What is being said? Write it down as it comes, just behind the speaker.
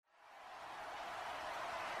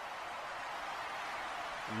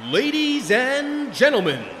Ladies and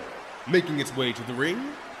gentlemen, making its way to the ring,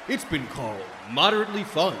 it's been called moderately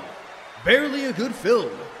fun, barely a good film,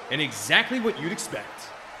 and exactly what you'd expect.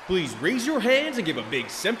 Please raise your hands and give a big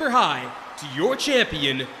Semper Hi to your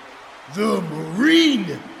champion, the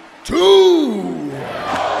Marine 2!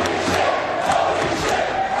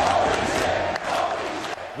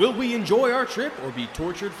 Will we enjoy our trip or be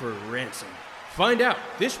tortured for ransom? Find out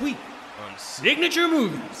this week on Signature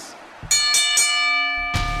Movies.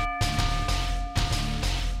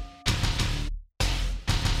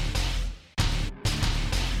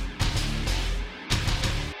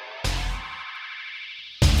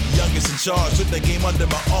 Charged with the game under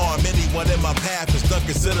my arm. Anyone in my path has done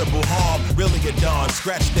considerable harm. Really a dawn,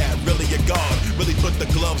 scratch that, really a god. Really put the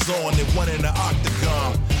gloves on and one in the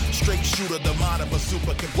octagon. Straight shooter, the mind of a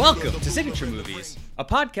supercomputer. Welcome to Signature Movies, a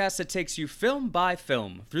podcast that takes you film by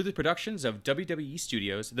film through the productions of WWE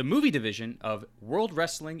Studios, the movie division of World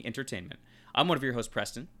Wrestling Entertainment. I'm one of your hosts,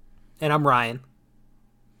 Preston. And I'm Ryan.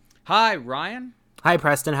 Hi, Ryan. Hi,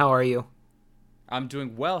 Preston. How are you? I'm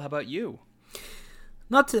doing well. How about you?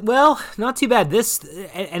 Not too bad. Not to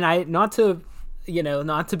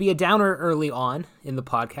be a downer early on in the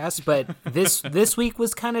podcast, but this week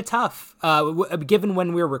was kind of tough. Given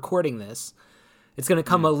when we're recording this, it's going to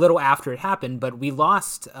come a little after it happened. But we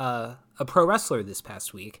lost a pro wrestler this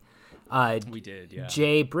past week. We did, yeah.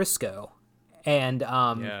 Jay Briscoe, and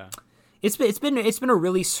it's been a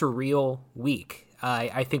really surreal week.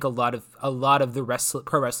 I think a lot of the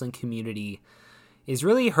pro wrestling community is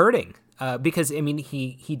really hurting. Because, I mean,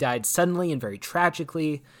 he died suddenly and very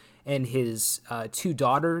tragically, and his two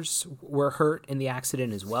daughters were hurt in the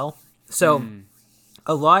accident as well. So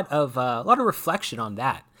a lot of reflection on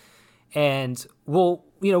that. And we'll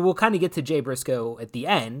kind of get to Jay Briscoe at the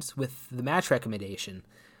end with the match recommendation.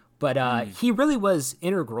 But he really was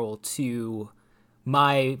integral to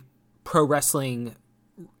my pro wrestling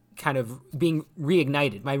kind of being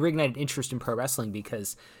reignited, my reignited interest in pro wrestling,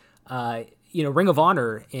 because Ring of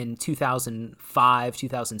Honor in 2005,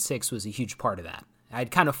 2006 was a huge part of that.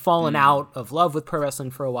 I'd kind of fallen out of love with pro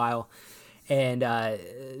wrestling for a while, and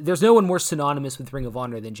there's no one more synonymous with Ring of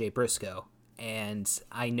Honor than Jay Briscoe. And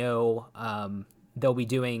I know they'll be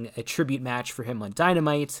doing a tribute match for him on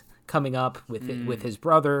Dynamite coming up with his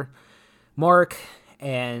brother, Mark.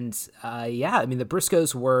 And the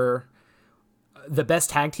Briscoes were the best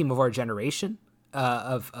tag team of our generation.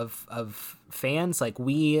 Of fans. Like,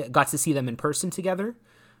 we got to see them in person together.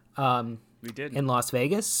 We did in Las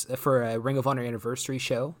Vegas for a Ring of Honor anniversary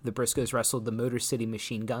show. The Briscoes wrestled the Motor City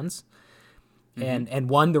Machine Guns and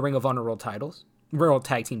won the Ring of Honor World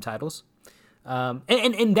Tag Team titles.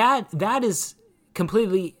 And that is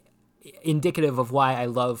completely indicative of why I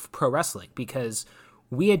love pro wrestling, because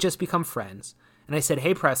we had just become friends, and I said,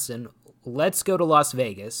 "Hey, Preston, let's go to Las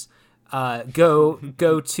Vegas." Go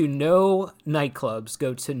to no nightclubs,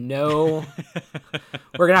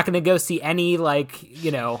 we're not going to go see any,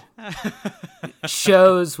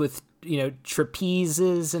 shows with,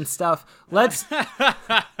 trapezes and stuff. Let's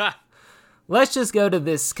just go to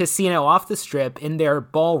this casino off the strip in their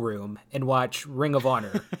ballroom and watch Ring of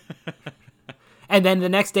Honor. And then the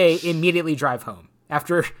next day, immediately drive home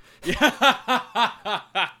after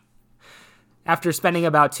spending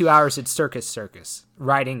about 2 hours at Circus,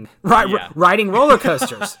 riding roller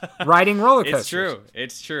coasters,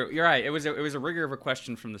 It's true. You're right. It was a rigor of a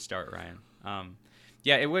question from the start, Ryan.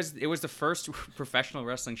 It was the first professional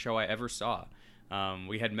wrestling show I ever saw.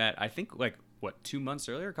 We had met, I think, a couple months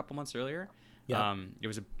earlier. Yeah. It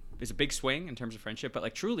was a big swing in terms of friendship,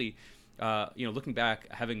 but truly, looking back,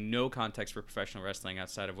 having no context for professional wrestling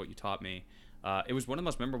outside of what you taught me. It was one of the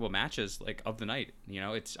most memorable matches of the night. He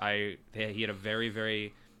had a very,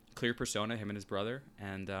 very clear persona, him and his brother,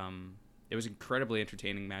 and it was an incredibly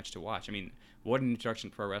entertaining match to watch. I mean, what an introduction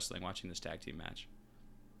to pro wrestling watching this tag team match.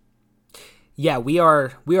 Yeah, we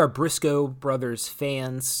are Briscoe brothers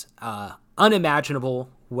fans.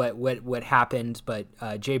 Unimaginable what happened, but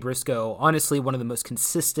Jay Briscoe, honestly, one of the most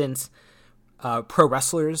consistent pro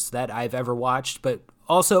wrestlers that I've ever watched, but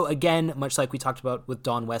also, again, much like we talked about with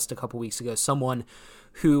Don West a couple weeks ago, someone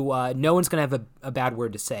who no one's going to have a bad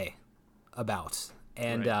word to say about.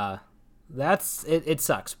 And that's it. It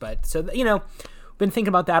sucks. But so, been thinking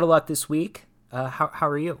about that a lot this week. How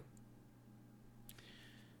are you?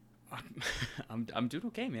 I'm doing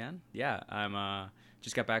okay, man. Yeah, I'm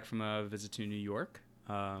just got back from a visit to New York.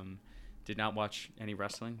 Did not watch any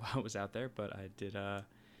wrestling while I was out there, but I did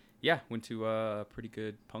went to a pretty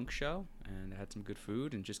good punk show and had some good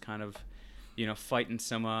food and just kind of, fighting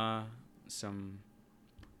some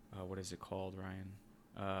what is it called, Ryan?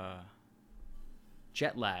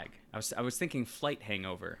 jet lag. I was thinking flight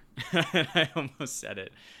hangover. I almost said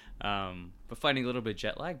it. But fighting a little bit of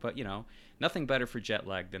jet lag, but nothing better for jet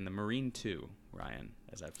lag than the Marine 2, Ryan,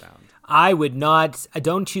 as I've found. I would not.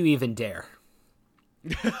 Don't you even dare.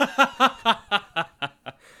 You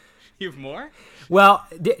have more? Well,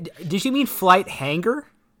 did you mean flight hanger?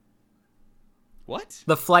 What?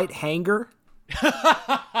 The flight hanger?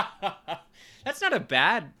 That's not a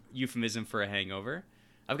bad euphemism for a hangover.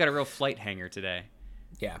 I've got a real flight hanger today.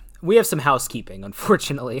 Yeah. We have some housekeeping,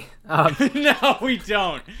 unfortunately. No, we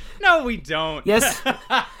don't. No, we don't. Yes.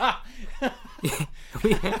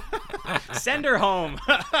 Send her home.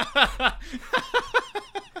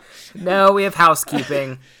 No, we have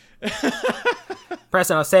housekeeping.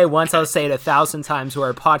 Preston, I'll say it once, I'll say it 1,000 times.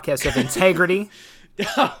 We're a podcast of integrity.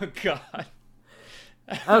 Oh, God.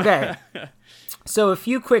 Okay. So a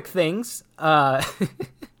few quick things. A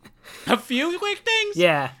few quick things?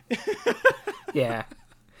 Yeah. Yeah.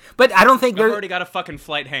 But I don't think I've already got a fucking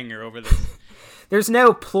flight hanger over this. There's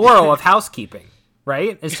no plural of housekeeping,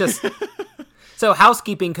 right? It's just... So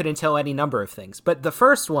housekeeping could entail any number of things. But the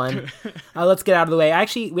first one, let's get out of the way.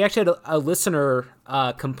 We actually had a listener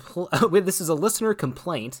this is a listener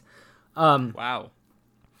complaint. Wow.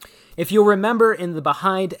 If you'll remember in the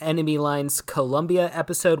Behind Enemy Lines Columbia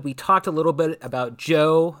episode, we talked a little bit about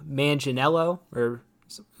Joe Manganiello, or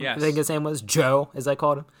yes. I think his name was Joe, as I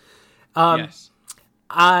called him. Yes.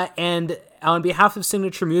 And on behalf of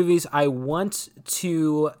Signature Movies, I want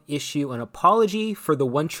to issue an apology for the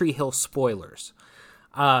One Tree Hill spoilers.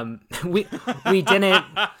 We didn't.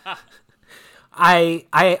 On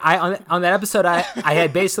that episode, I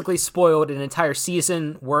had basically spoiled an entire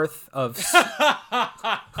season worth of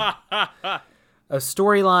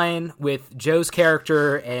storyline with Joe's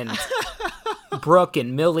character and Brooke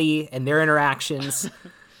and Millie and their interactions.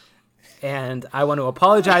 And I want to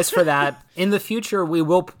apologize for that. In the future,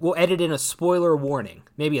 we'll edit in a spoiler warning,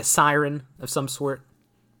 maybe a siren of some sort.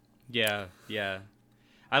 Yeah.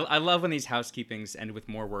 I love when these housekeepings end with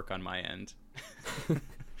more work on my end.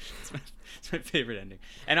 It's my favorite ending.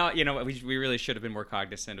 And we really should have been more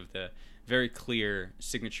cognizant of the very clear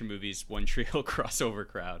Signature Movies One Tree Hill crossover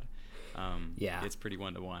crowd. Yeah, it's pretty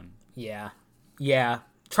 1-to-1. Yeah.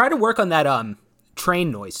 Try to work on that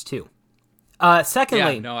train noise too.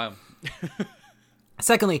 Secondly,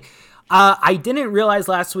 Secondly, I didn't realize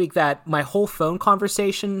last week that my whole phone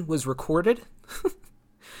conversation was recorded.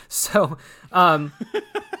 So I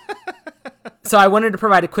wanted to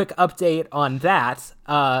provide a quick update on that.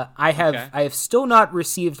 I have still not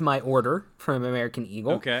received my order from American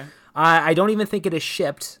Eagle. Okay. I don't even think it is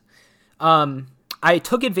shipped. I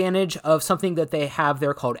took advantage of something that they have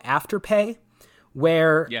there called Afterpay,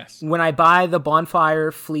 where when I buy the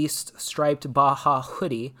Bonfire Fleeced Striped Baja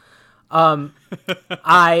hoodie,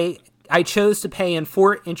 I chose to pay in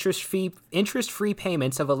 4 interest-free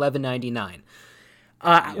payments of $11.99.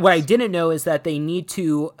 What I didn't know is that they need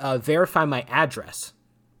to verify my address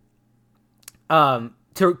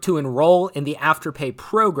to enroll in the Afterpay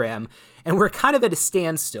program, and we're kind of at a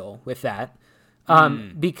standstill with that.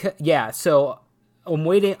 So I'm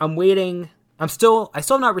waiting. I still have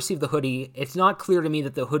not received the hoodie. It's not clear to me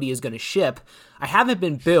that the hoodie is going to ship. I haven't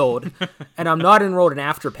been billed, and I'm not enrolled in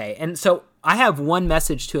Afterpay. And so I have one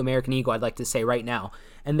message to American Eagle I'd like to say right now,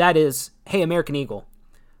 and that is, hey, American Eagle,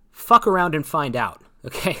 fuck around and find out,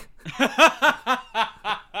 okay?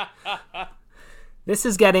 This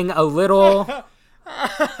is getting a little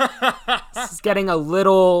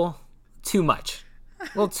too much. A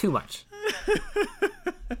little too much.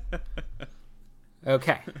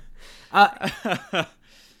 Okay.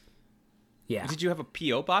 Yeah. Did you have a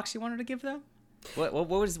P.O. box you wanted to give them? What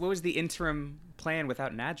was the interim plan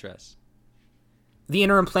without an address? The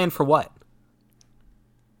interim plan for what?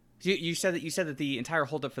 You said that the entire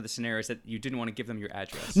holdup for the scenario is that you didn't want to give them your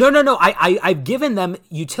address. No. I've given them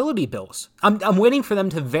utility bills. I'm waiting for them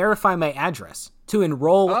to verify my address to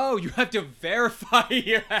enroll. Oh, you have to verify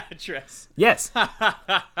your address. Yes.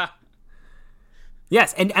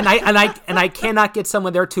 Yes, and I cannot get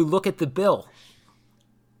someone there to look at the bill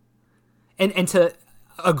and to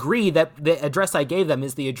agree that the address I gave them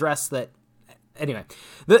is the address that. Anyway,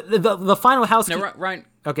 the final house. Now, Ryan.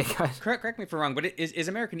 Okay, go ahead. Correct me if I'm wrong, but is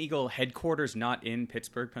American Eagle headquarters not in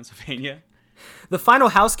Pittsburgh, Pennsylvania? The final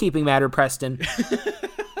housekeeping matter, Preston,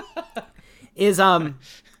 is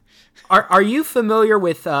are you familiar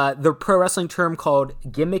with the pro wrestling term called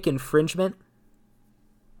gimmick infringement?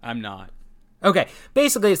 I'm not. Okay,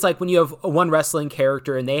 basically it's like when you have one wrestling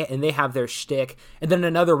character and they have their shtick, and then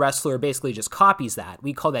another wrestler basically just copies that.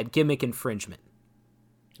 We call that gimmick infringement.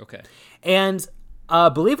 Okay. And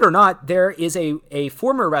Believe it or not, there is a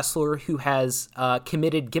former wrestler who has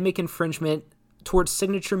committed gimmick infringement towards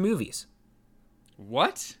signature movies.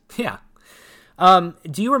 What? Yeah.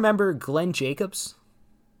 Do you remember Glenn Jacobs?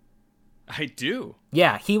 I do.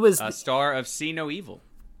 Yeah, he was a star of See No Evil.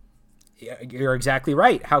 You're exactly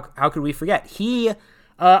right. How could we forget? He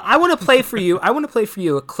I want to play for you. I want to play for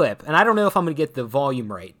you a clip, and I don't know if I'm going to get the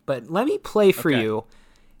volume right, but let me play for you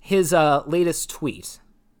his latest tweet.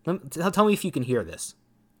 Tell me if you can hear this.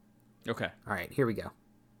 Okay. All right, here we go.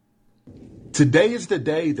 Today is the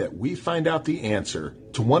day that we find out the answer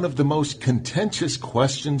to one of the most contentious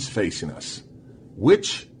questions facing us.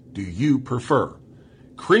 Which do you prefer?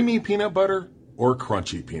 Creamy peanut butter or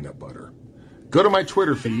crunchy peanut butter? Go to my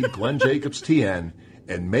Twitter feed, Glenn Jacobs TN,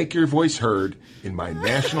 and make your voice heard in my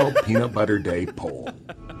National Peanut Butter Day poll.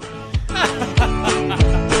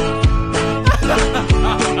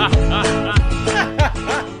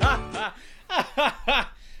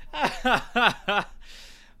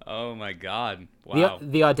 Oh my God! Wow.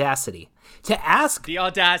 The audacity to ask to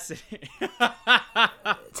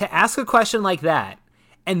ask a question like that,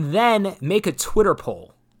 and then make a Twitter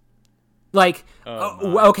poll. Like,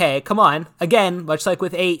 okay, come on. Again, much like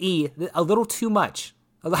with AE, a little too much.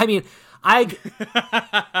 I mean, I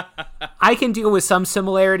can deal with some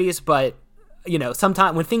similarities, but you know,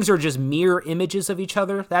 sometimes when things are just mirror images of each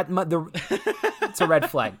other, it's a red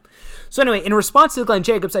flag. So anyway, in response to Glenn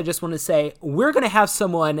Jacobs, I just want to say we're going to have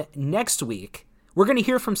someone next week. We're going to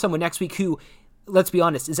hear from someone next week who, let's be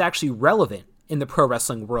honest, is actually relevant in the pro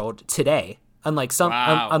wrestling world today, unlike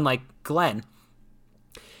Glenn.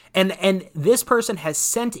 And this person has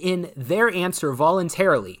sent in their answer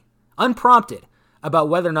voluntarily, unprompted, about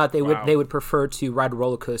whether or not they would prefer to ride a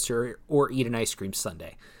roller coaster or eat an ice cream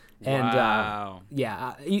sundae. And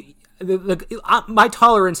my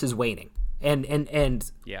tolerance is waning, and in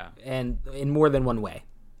more than one way.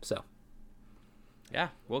 So yeah,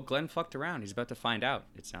 well, Glenn fucked around. He's about to find out.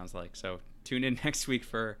 It sounds like. So tune in next week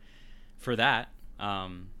for that. I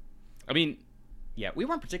mean, yeah, we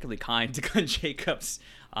weren't particularly kind to Glenn Jacobs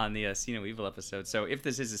on the See No Evil episode. So if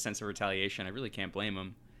this is a sense of retaliation, I really can't blame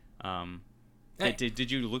him.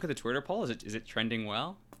 Did you look at the Twitter poll? Is it trending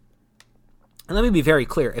well? And let me be very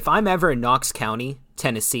clear. If I'm ever in Knox County,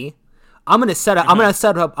 Tennessee, I'm gonna set up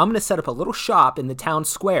a little shop in the town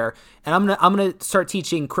square, and I'm gonna start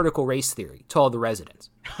teaching critical race theory to all the residents.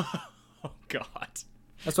 Oh God,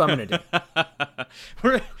 that's what I'm gonna do.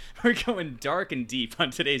 We're going dark and deep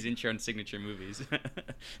on today's intro and signature movies.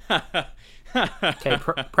 Okay,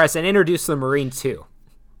 Preston, introduce the Marine 2.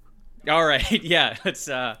 All right, yeah, let's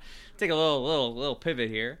take a little pivot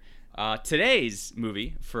here. Today's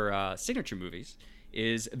movie for signature movies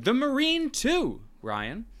is The Marine 2,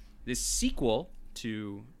 Ryan. This sequel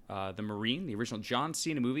to The Marine, the original John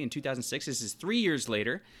Cena movie in 2006. This is 3 years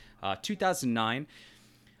later, 2009.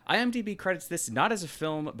 IMDb credits this not as a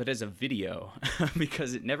film, but as a video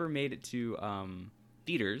because it never made it to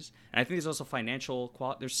theaters. And I think there's also financial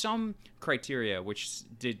quality. There's some criteria which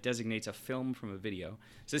designates a film from a video.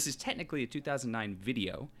 So this is technically a 2009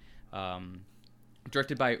 video.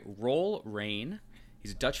 Directed by Roel Rain.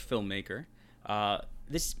 He's a Dutch filmmaker.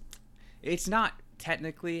 It's not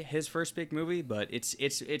technically his first big movie, but it's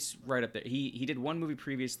right up there. He did one movie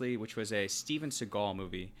previously, which was a Steven Seagal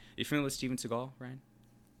movie. Are you familiar with Steven Seagal, Ryan?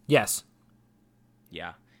 Yes.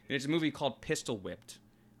 Yeah. And it's a movie called Pistol Whipped.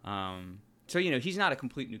 So, you know, he's not a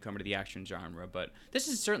complete newcomer to the action genre, but this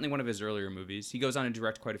is certainly one of his earlier movies. He goes on to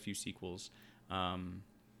direct quite a few sequels. Yeah.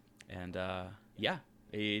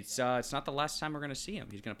 It's not the last time we're going to see him.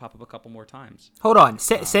 He's going to pop up a couple more times. Hold on.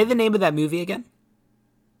 Say the name of that movie again.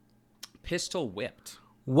 Pistol Whipped.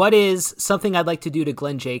 What is something I'd like to do to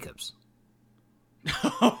Glenn Jacobs?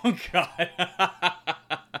 Oh, God.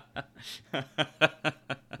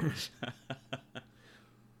 It's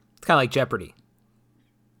kind of like Jeopardy.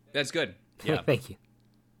 That's good. Yeah. Thank you.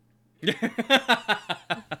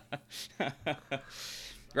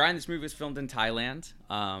 Ryan, this movie was filmed in Thailand.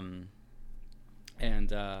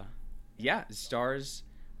 It stars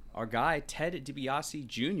our guy, Ted DiBiase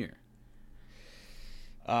Jr.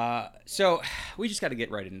 So we just got to get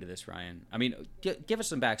right into this, Ryan. I mean, give us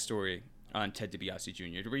some backstory on Ted DiBiase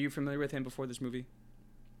Jr. Were you familiar with him before this movie?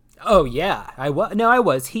 Oh, yeah. I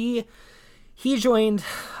was. He joined,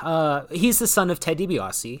 he's the son of Ted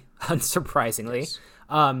DiBiase, unsurprisingly, yes.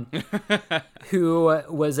 Who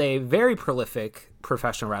was a very prolific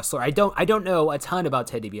professional wrestler. I don't know a ton about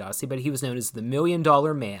Ted DiBiase, but he was known as the $1 Million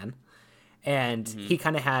Man, and he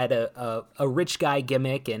kind of had a rich guy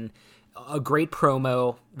gimmick and a great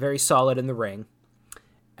promo, very solid in the ring.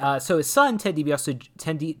 So his son, Ted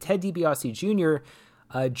DiBiase Jr.,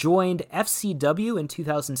 Joined FCW in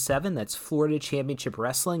 2007. That's Florida Championship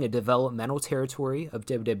Wrestling, a developmental territory of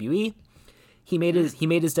WWE. He made his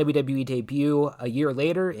WWE debut a year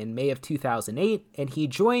later in May of 2008, and he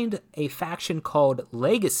joined a faction called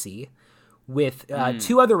Legacy with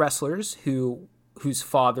two other wrestlers whose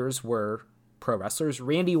fathers were pro wrestlers,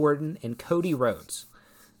 Randy Orton and Cody Rhodes.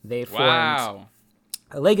 They formed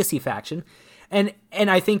a Legacy faction. And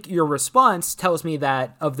I think your response tells me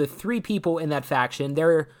that of the three people in that faction,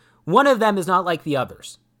 one of them is not like the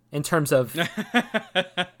others in terms of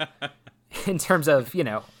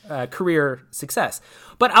career success.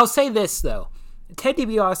 But I'll say this though, Ted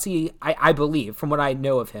DiBiase, I believe, from what I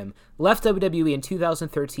know of him, left WWE in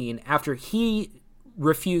 2013 after he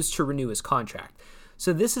refused to renew his contract.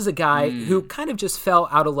 So this is a guy who kind of just fell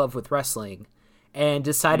out of love with wrestling and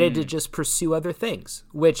decided to just pursue other things,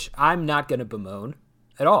 which I'm not going to bemoan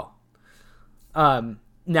at all.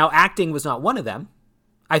 Now, acting was not one of them.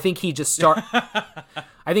 I think he just started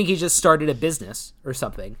a business or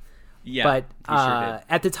something. Yeah, but sure did.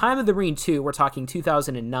 At the time of the Marine 2, we're talking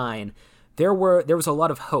 2009, there was a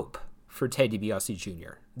lot of hope for Ted DiBiase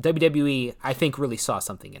Jr. WWE, I think, really saw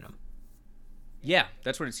something in him. Yeah,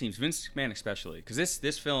 that's what it seems. Vince McMahon especially, because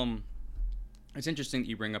this film, it's interesting that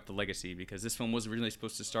you bring up the Legacy, because this film was originally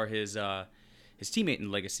supposed to star his teammate in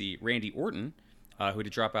Legacy, Randy Orton, who had to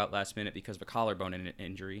drop out last minute because of a collarbone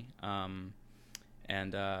injury. And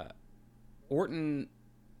Orton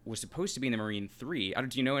was supposed to be in the Marine 3.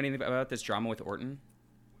 Do you know anything about this drama with Orton?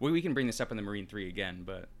 We can bring this up in the Marine 3 again,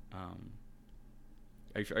 but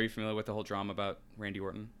are you familiar with the whole drama about Randy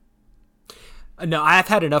Orton? No, I've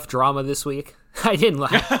had enough drama this week. I didn't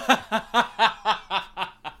laugh.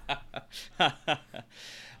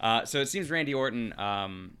 So it seems Randy Orton,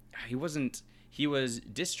 he was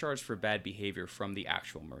discharged for bad behavior from the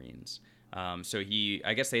actual Marines. So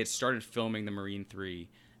I guess they had started filming the Marine 3,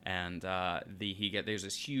 and there's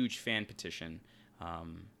this huge fan petition,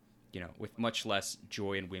 with much less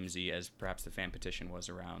joy and whimsy as perhaps the fan petition was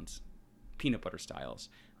around Peanut Butter Styles,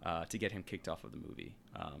 to get him kicked off of the movie.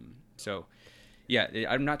 So yeah,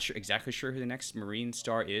 I'm not exactly sure who the next Marine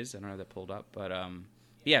star is. I don't have that pulled up, but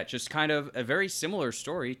yeah, just kind of a very similar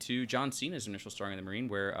story to John Cena's initial starring in the Marine,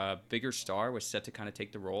 where a bigger star was set to kind of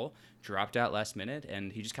take the role, dropped out last minute,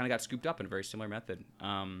 and he just kind of got scooped up in a very similar method.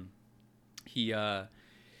 He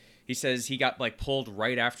says he got pulled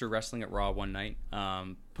right after wrestling at Raw one night,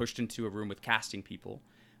 pushed into a room with casting people.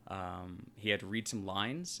 He had to read some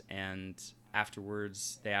lines, and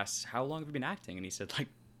afterwards they asked, "How long have you been acting?" And he said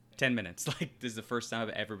 10 minutes. This is the first time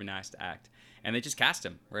I've ever been asked to act, and they just cast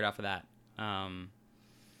him right off of that.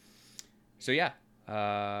 So yeah,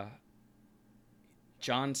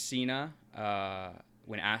 John Cena,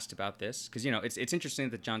 when asked about this, because it's interesting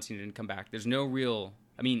that John Cena didn't come back. There's no real.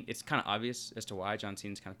 I mean, it's kind of obvious as to why John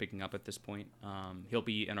Cena's kind of picking up at this point. He'll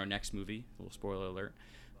be in our next movie. A little spoiler alert.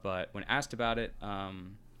 But when asked about it,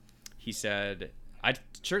 he said, "I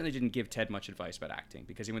certainly didn't give Ted much advice about acting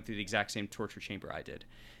because he went through the exact same torture chamber I did,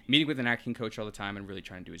 meeting with an acting coach all the time and really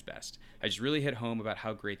trying to do his best. I just really hit home about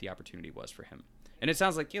how great the opportunity was for him." And it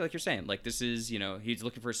sounds like, like you're saying, this is, he's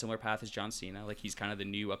looking for a similar path as John Cena. He's kind of the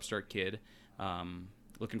new upstart kid,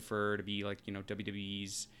 looking to be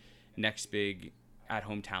WWE's next big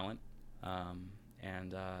at-home talent. Yeah,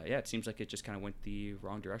 it seems like it just kind of went the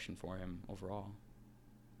wrong direction for him overall.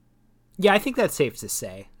 Yeah, I think that's safe to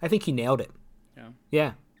say. I think he nailed it.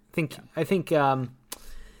 Yeah. I think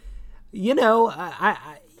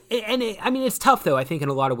it's tough though, I think, in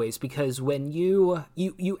a lot of ways, because when you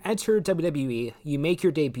enter WWE, you make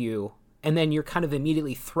your debut, and then you're kind of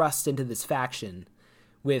immediately thrust into this faction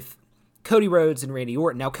with Cody Rhodes and Randy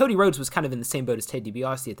Orton. Now, Cody Rhodes was kind of in the same boat as Ted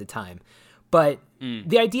DiBiase at the time, but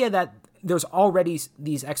the idea that there's already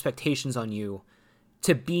these expectations on you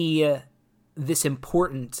to be this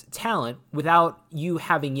important talent without you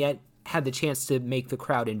having yet had the chance to make the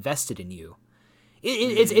crowd invested in you.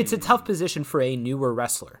 It's a tough position for a newer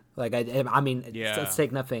wrestler. Let's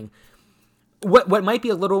take nothing. What might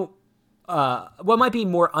be what might be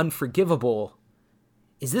more unforgivable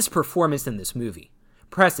is this performance in this movie.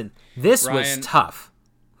 Preston, this was tough.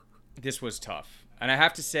 This was tough. And I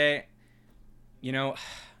have to say,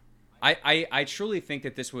 I truly think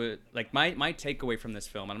that this was, my takeaway from this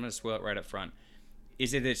film, and I'm going to spoil it right up front,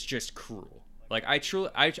 is that it's just cruel. I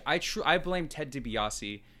blame Ted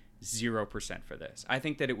DiBiase 0% for this. I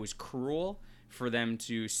think that it was cruel for them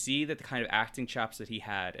to see that the kind of acting chops that he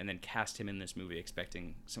had and then cast him in this movie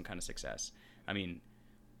expecting some kind of success. I mean,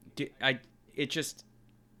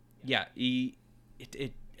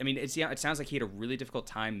 I mean, it sounds like he had a really difficult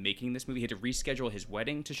time making this movie. He had to reschedule his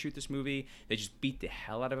wedding to shoot this movie. They just beat the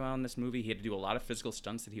hell out of him on this movie. He had to do a lot of physical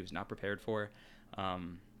stunts that he was not prepared for. It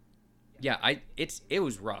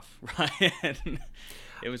was rough, Ryan.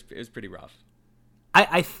 It was pretty rough.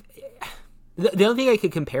 The only thing I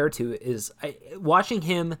could compare to is watching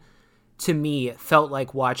him. To me, felt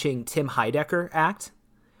like watching Tim Heidecker act,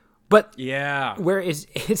 but yeah, where it's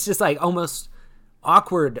just like almost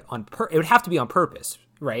awkward it would have to be on purpose,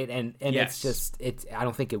 right? And yes. I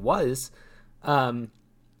don't think it was. I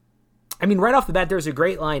mean, right off the bat, there's a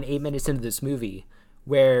great line 8 minutes into this movie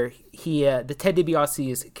where the Ted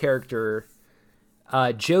DiBiase's character,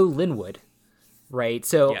 Joe Linwood, right?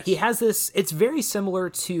 So yes. he has this. It's very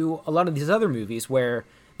similar to a lot of these other movies where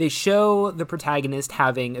they show the protagonist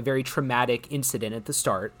having a very traumatic incident at the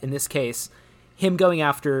start. In this case, him going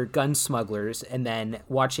after gun smugglers and then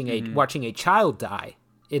watching a child die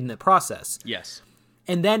in the process. Yes.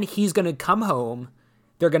 And then he's going to come home.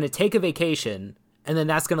 They're going to take a vacation, and then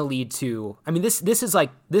that's going to lead to. I mean, this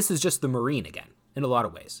is just the Marine again in a lot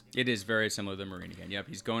of ways. It is very similar to the Marine again. Yep.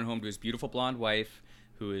 He's going home to his beautiful blonde wife,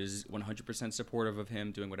 who is 100% supportive of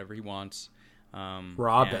him doing whatever he wants.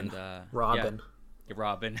 Robin. Yeah. Robin.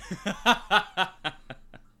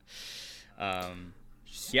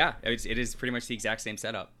 Yeah, it is pretty much the exact same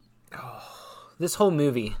setup. Oh, this whole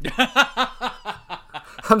movie.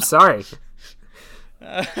 I'm sorry.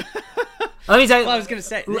 Let me tell you. Well, I was gonna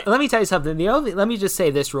say. Let me tell you something. Let me just say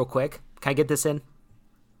this real quick. Can I get this in?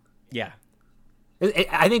 Yeah.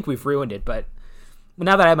 I think we've ruined it, but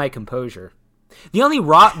now that I have my composure, the only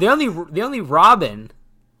Robin.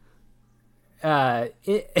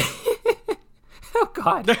 Oh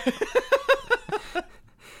God.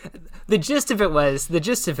 The gist of it was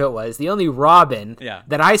the only Robin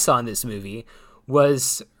that I saw in this movie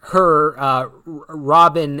was her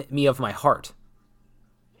robbing me of my heart.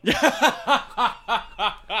 It's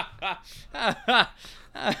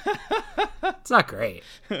not great.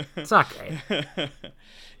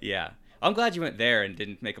 Yeah. I'm glad you went there and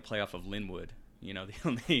didn't make a play off of Linwood. You know,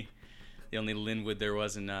 the only Linwood there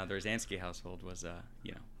was in the Rosansky household was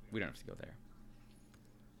we don't have to go there.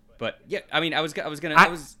 But yeah, I mean, I was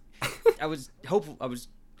hopeful. I was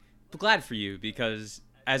glad for you because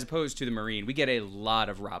as opposed to the Marine, we get a lot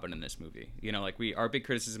of Robin in this movie. You know, like our big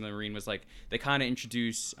criticism of the Marine was like they kind of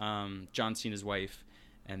introduce John Cena's wife,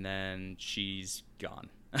 and then she's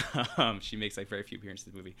gone. She makes like very few appearances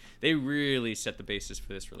in the movie. They really set the basis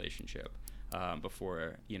for this relationship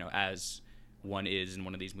before, as one is in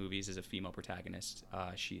one of these movies as a female protagonist,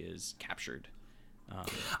 she is captured.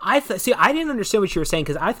 I didn't understand what you were saying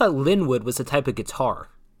because I thought Linwood was a type of guitar.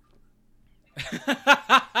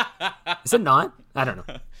 Is it not? I don't know.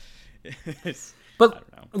 But I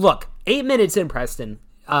don't know. Look, 8 minutes in, Preston,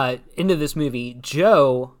 into this movie,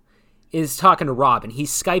 Joe is talking to Robin. He's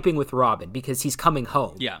Skyping with Robin because he's coming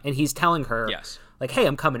home. Yeah. And he's telling her, yes, like, hey,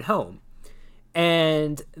 I'm coming home.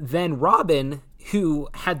 And then Robin, who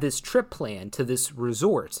had this trip planned to this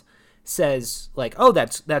resort, says like, "Oh,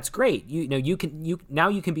 that's great. You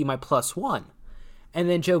can be my plus one." And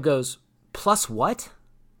then Joe goes, "Plus what?"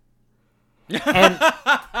 And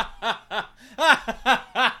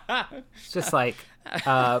it's just like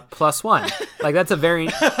plus one. Like it's a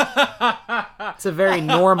very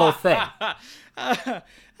normal thing,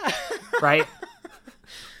 right?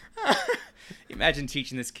 Imagine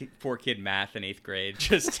teaching this poor kid math in 8th grade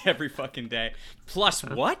just every fucking day. Plus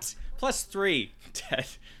what? Plus 3, Ted.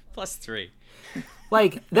 Plus 3.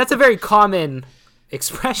 Like, that's a very common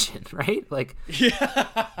expression, right? Like, yeah.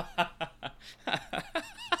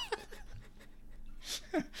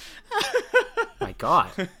 My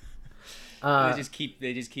God. They just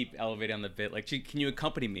keep elevating on the bit. Like, can you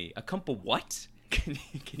accompany me? Accompany what? Can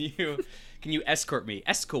you escort me?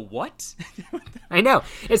 Escort what? I know.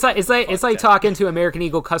 It's like talking to American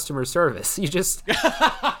Eagle customer service. You just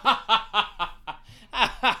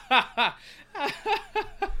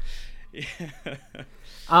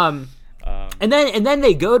and then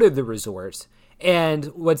they go to the resort. And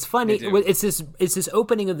what's funny, it's this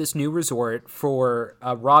opening of this new resort for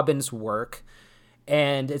Robin's work,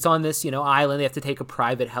 and it's on this island. They have to take a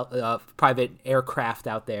private aircraft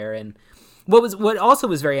out there. And what also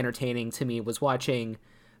was very entertaining to me was watching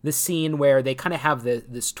the scene where they kind of have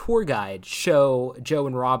this tour guide show Joe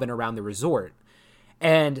and Robin around the resort,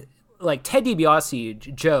 and like Ted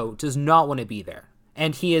DiBiase, Joe does not want to be there,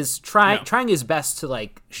 and he is trying his best to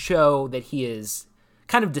like show that he is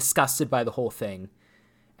kind of disgusted by the whole thing.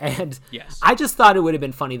 And yes. I just thought it would have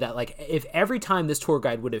been funny that like if every time this tour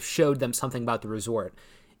guide would have showed them something about the resort,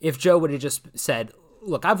 if Joe would have just said,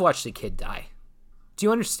 "Look, I've watched a kid die Do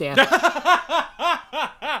you understand?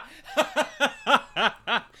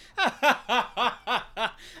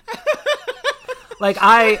 Like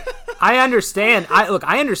I understand.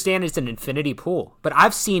 I understand it's an infinity pool, but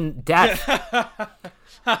I've seen death.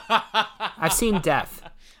 I've seen death,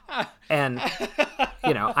 and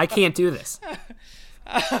I can't do this.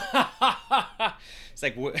 It's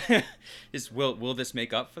like, will this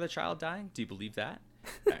make up for the child dying? Do you believe that?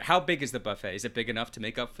 How big is the buffet? Is it big enough to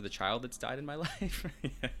make up for the child that's died in my life?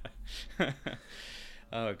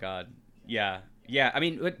 Oh God, yeah. I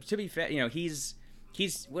mean, to be fair, he's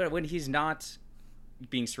when he's not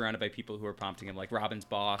being surrounded by people who are prompting him, like Robin's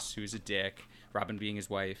boss, who's a dick, Robin being his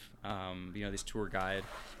wife, this tour guide.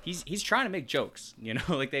 He's trying to make jokes,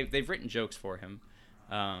 like they've written jokes for him.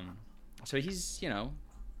 So he's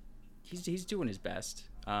doing his best.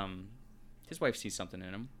 His wife sees something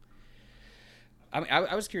in him. I mean,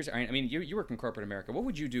 I was curious. I mean, you work in corporate America. What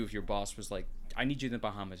would you do if your boss was like, "I need you in the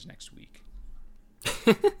Bahamas next week"?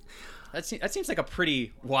 That seems like a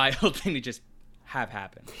pretty wild thing to just have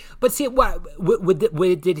happen. But see,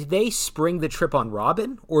 did they spring the trip on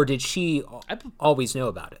Robin, or did she always know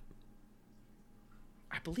about it?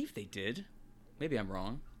 I believe they did. Maybe I'm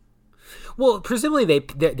wrong. Well, presumably they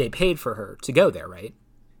paid for her to go there, right?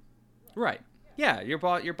 Right. Yeah, your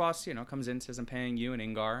boss, comes in, says, "I'm paying you and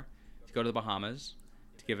Ingar to go to the Bahamas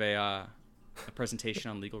to give a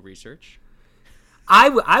presentation on legal research."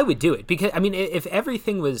 I would do it because, I mean, if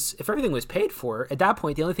everything was paid for, at that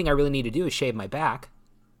point the only thing I really need to do is shave my back.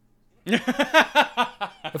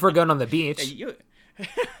 If we're going on the beach. Hey,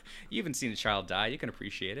 you haven't seen a child die. You can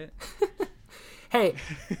appreciate it. Hey,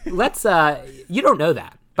 let's you don't know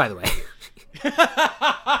that, by the way.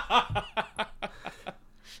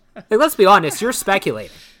 Like, let's be honest, you're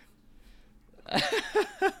speculating.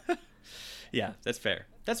 Yeah, that's fair.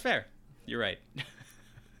 You're right.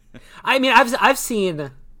 I mean, I've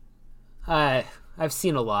seen a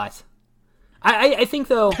lot. I think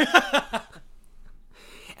though,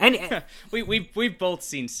 and we've both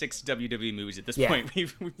seen 6 WWE movies at this point.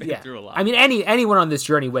 We've been through a lot. I mean, anyone on this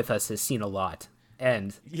journey with us has seen a lot,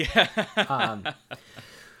 and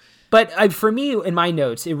but for me, in my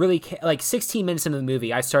notes, it really 16 minutes into the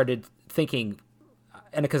movie, I started thinking,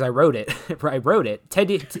 and because I wrote it, Ted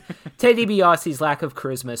DiBiase's lack of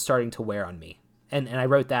charisma is starting to wear on me. And I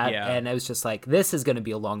wrote that, and I was just like, this is going to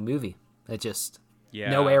be a long movie. It just,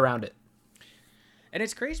 no way around it. And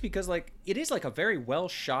it's crazy because, like, it is, like, a very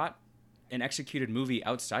well-shot and executed movie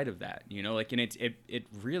outside of that, and it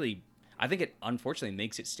really, I think it, unfortunately,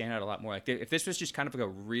 makes it stand out a lot more. Like, if this was just kind of like a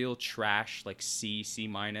real trash, like, C-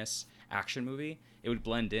 action movie, it would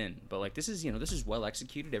blend in. But, like, this is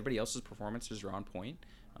well-executed. Everybody else's performances are on point.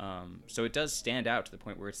 So it does stand out to the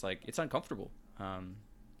point where it's, like, it's uncomfortable.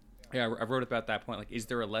 Yeah, I wrote about that point. Like, is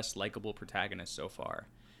there a less likable protagonist so far?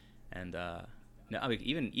 And no, I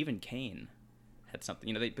mean, even Kane had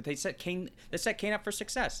something. They set Kane up for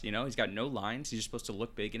success. He's got no lines. He's just supposed to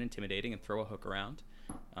look big and intimidating and throw a hook around.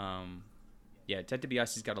 Yeah, Ted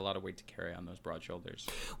DiBiase's got a lot of weight to carry on those broad shoulders.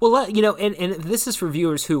 Well, and this is for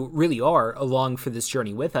viewers who really are along for this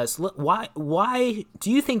journey with us. Why do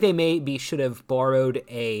you think they should have borrowed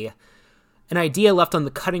an idea left on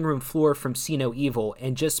the cutting room floor from See No Evil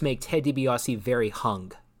and just make Ted DiBiase very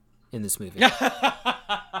hung in this movie?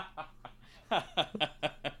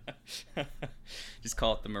 Just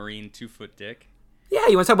call it the Marine 2-foot dick. Yeah,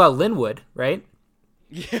 you want to talk about Linwood, right?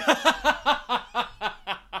 Yeah.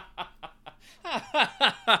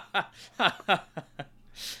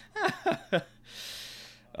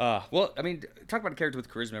 Well, I mean, talk about a character with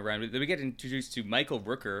charisma, Ryan. We get introduced to Michael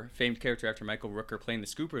Rooker, famed character after Michael Rooker playing the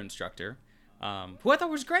scuba instructor, who I thought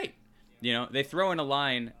was great. They throw in a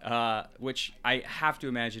line, which I have to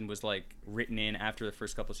imagine was, like, written in after the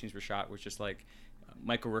first couple of scenes were shot, which just, like,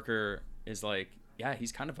 Michael Rooker is like, yeah,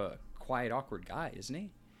 he's kind of a quiet, awkward guy, isn't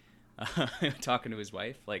he? Talking to his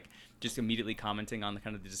wife, like, just immediately commenting on the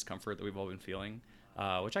kind of the discomfort that we've all been feeling,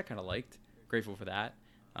 which I kind of liked. Grateful for that.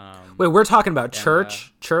 Wait, we're talking about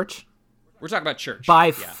Church? We're talking about Church.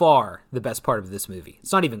 By far the best part of this movie.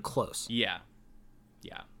 It's not even close. Yeah.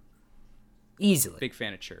 Easily. Big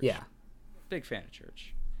fan of Church. Yeah. Big fan of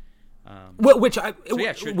Church. Which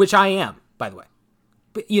I am, by the way.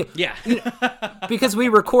 But, because we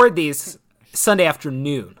record these Sunday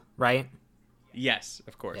afternoon, right? Yes,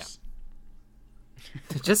 of course.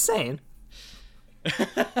 Yeah. Just saying.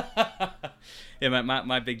 Yeah,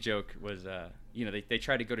 my big joke was, they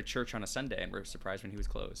tried to go to church on a Sunday and were surprised when he was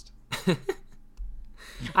closed.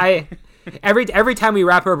 Every time we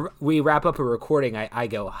wrap up a recording, I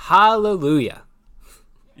go, hallelujah.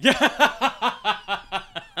 Yeah.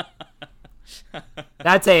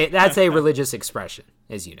 That's a religious expression,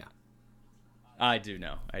 as you know. I do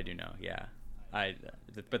know. Yeah.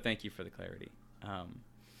 But thank you for the clarity.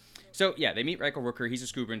 So yeah, they meet Michael Rooker. He's a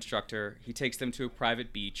scuba instructor. He takes them to a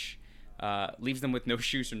private beach, leaves them with no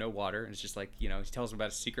shoes or no water, and it's just like, he tells them about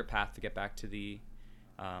a secret path to get back to the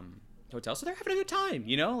hotel. So they're having a good time,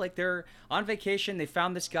 like they're on vacation. They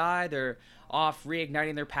found this guy. They're off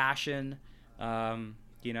reigniting their passion.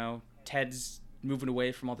 Ted's moving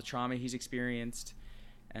away from all the trauma he's experienced,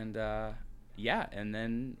 and and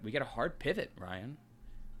then we get a hard pivot, Ryan,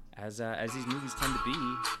 as these movies tend to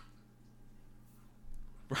be.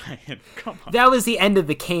 Ryan, come on. That was the end of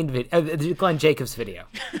the the Glenn Jacobs video.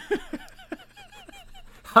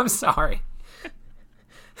 I'm sorry.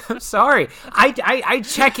 I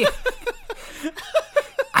check it.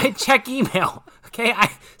 I check email. Okay,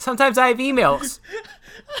 sometimes I have emails.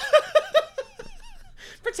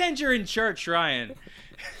 Pretend you're in church, Ryan.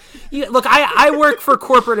 Look, I work for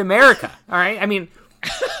corporate America. All right, I mean,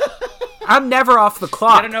 I'm never off the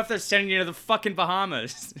clock. I don't know if they're sending you to the fucking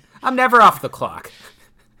Bahamas. I'm never off the clock.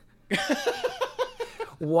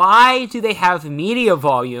 Why do they have media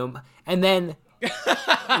volume and then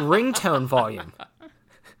ringtone volume?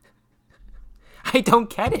 I don't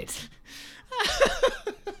get it.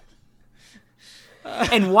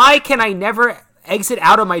 And why can I never exit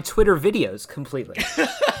out of my Twitter videos completely?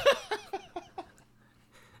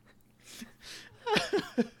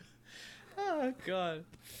 Oh, God.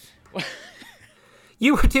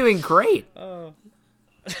 You were doing great. Oh.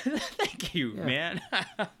 Thank you, man.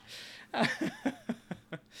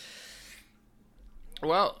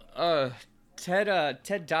 Well,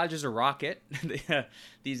 Ted dodges a rocket.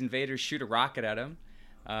 These invaders shoot a rocket at him.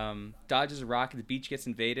 Dodges a rocket. The beach gets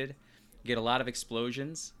invaded. Get a lot of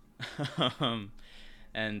explosions.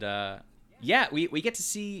 And we get to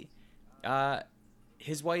see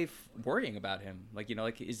his wife worrying about him.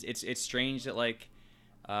 It's strange that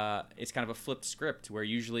it's kind of a flipped script where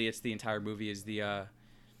usually it's the entire movie is the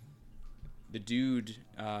dude,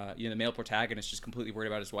 the male protagonist, just completely worried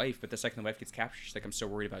about his wife. But the second the wife gets captured, she's like, I'm so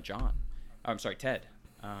worried about Ted.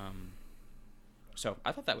 So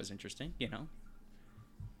I thought that was interesting,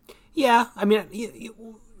 Yeah, I mean,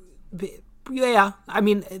 yeah, I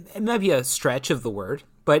mean, it might be a stretch of the word,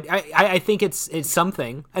 but I think it's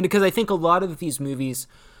something. And because I think a lot of these movies,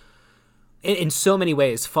 in so many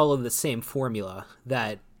ways, follow the same formula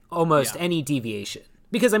that almost any deviation.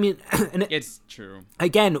 Because, I mean... it's true.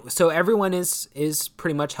 Again, so everyone is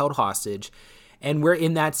pretty much held hostage, and we're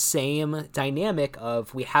in that same dynamic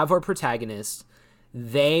of we have our protagonist,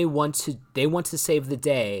 they want to save the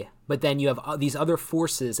day, but then you have these other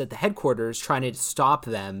forces at the headquarters trying to stop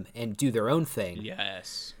them and do their own thing.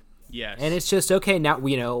 Yes. And it's just, okay, now,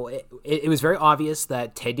 it was very obvious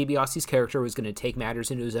that Ted DiBiase's character was going to take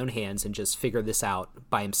matters into his own hands and just figure this out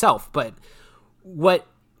by himself. But what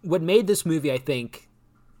made this movie, I think,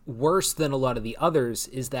 worse than a lot of the others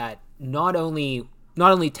is that not only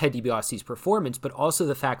Ted DiBiase's performance, but also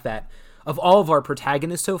the fact that of all of our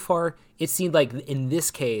protagonists so far, it seemed like in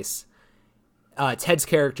this case, Ted's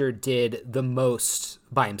character did the most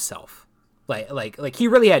by himself. Like he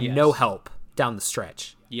really had no help down the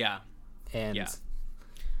stretch. Yeah. And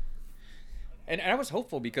I was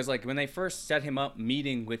hopeful because when they first set him up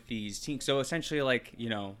meeting with these teams, so essentially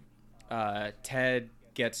Ted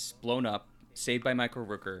gets blown up, saved by Michael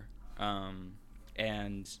Rooker,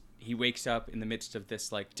 and he wakes up in the midst of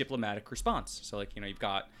this diplomatic response. So you've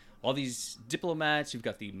got all these diplomats, you've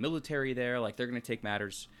got the military there, they're going to take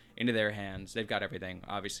matters into their hands. They've got everything.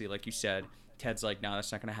 Obviously, like you said, Ted's like, no,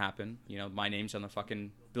 that's not going to happen. My name's on the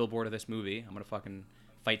fucking billboard of this movie. I'm going to fucking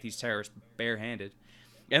fight these terrorists barehanded.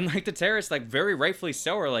 And the terrorists, very rightfully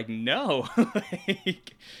so, are like, no,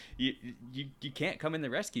 you can't come in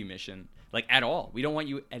the rescue mission, at all. We don't want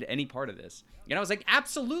you at any part of this. And I was like,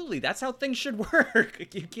 absolutely, that's how things should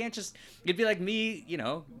work. You can't just, it'd be like me,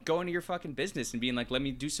 going to your fucking business and being like, let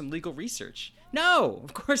me do some legal research. No,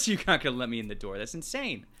 of course you're not gonna let me in the door. That's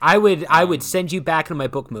insane. I would send you back in my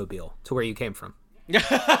bookmobile to where you came from.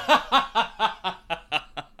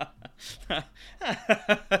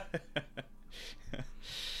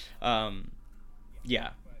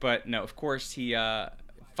 But no, of course he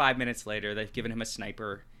 5 minutes later they've given him a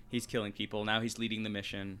sniper. He's killing people. Now he's leading the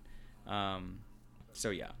mission.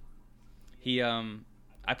 He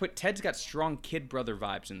I put Ted's got strong kid brother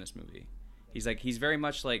vibes in this movie. He's very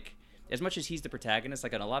much as much as he's the protagonist,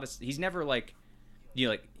 on a lot of, he's never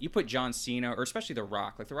you put John Cena or especially The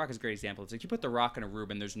Rock. The Rock is a great example. It's you put The Rock in a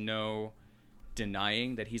room and there's no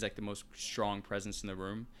denying that he's the most strong presence in the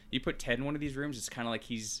room. You put Ted in one of these rooms, it's kind of like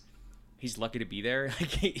he's he's lucky to be there,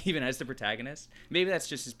 like even as the protagonist. Maybe that's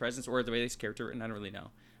just his presence or the way his character written. I don't really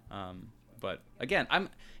know. But again,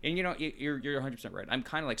 you're 100% right. I'm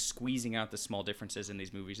kind of like squeezing out the small differences in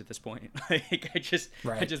these movies at this point. Like I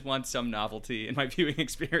just want some novelty in my viewing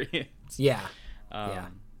experience. Yeah. Yeah.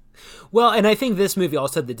 Well, and I think this movie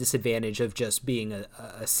also had the disadvantage of just being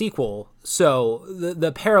a sequel. So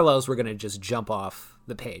the parallels were going to just jump off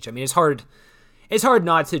the page. I mean, it's hard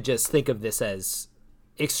not to just think of this as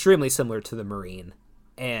extremely similar to The Marine.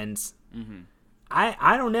 And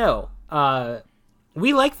I don't know.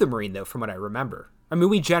 We liked The Marine, though, from what I remember. I mean,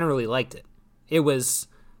 we generally liked it. It was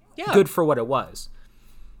good for what it was.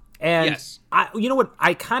 And you know what?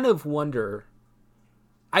 I kind of wonder...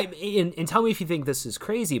 and tell me if you think this is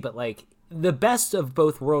crazy, but like the best of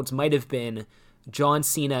both worlds might have been John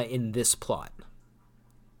Cena in this plot.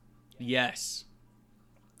 Yes.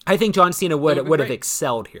 I think John Cena would have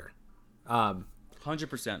excelled here.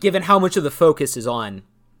 100%. Given how much of the focus is on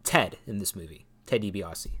Ted in this movie. Ted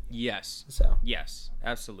DiBiase. Yes. So. Yes,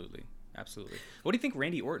 absolutely. Absolutely. What do you think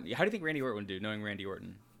Randy Orton... How do you think Randy Orton would do, knowing Randy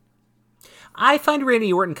Orton? I find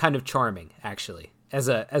Randy Orton kind of charming, actually, as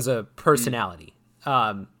a personality.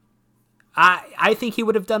 I think he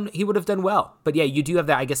would have done well. But yeah, you do have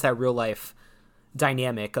that, I guess, that real life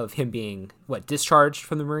dynamic of him being discharged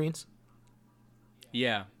from the Marines.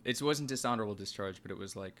 Yeah, it wasn't dishonorable discharge, but it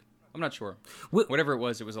was like, I'm not sure. Whatever it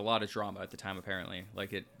was a lot of drama at the time, apparently.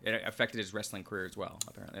 Like it affected his wrestling career as well,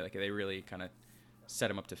 apparently. Like they really kind of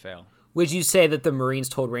set him up to fail. Would you say that the Marines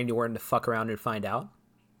told Randy Orton to fuck around and find out?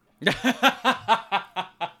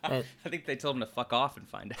 I think they told him to fuck off and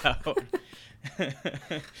find out.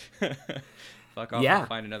 Fuck off and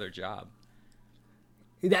find another job.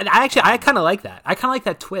 I kind of like that. I kind of like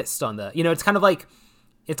that twist on the, it's kind of like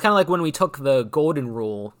when we took the golden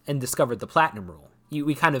rule and discovered the platinum rule.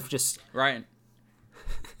 We kind of just... Ryan.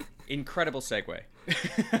 Incredible segue.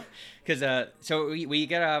 Because, so we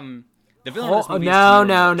get, the villain of this movie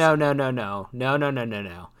No.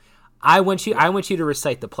 I want you to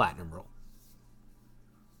recite the platinum rule.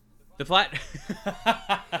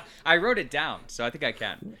 I wrote it down, so I think I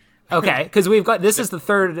can. Okay, because we've got this is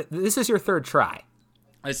your third try.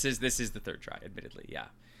 This is the third try, admittedly, yeah.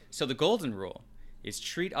 So the golden rule is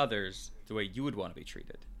treat others the way you would want to be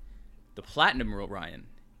treated. The platinum rule, Ryan,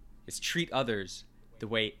 is treat others the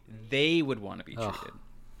way they would want to be treated.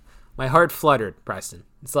 My heart fluttered, Preston.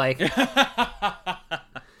 It's like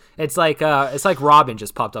it's like Robin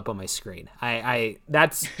just popped up on my screen.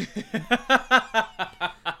 That's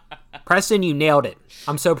Preston, you nailed it.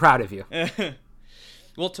 I'm so proud of you.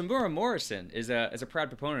 Well, Tamura Morrison is a proud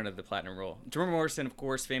proponent of the platinum rule. Tamura Morrison, of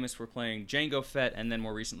course, famous for playing Jango Fett and then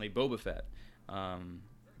more recently Boba Fett.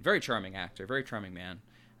 Very charming actor, very charming man.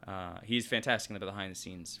 He's fantastic in the behind the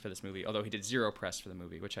scenes for this movie, although he did zero press for the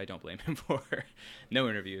movie, which I don't blame him for. No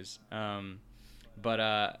interviews.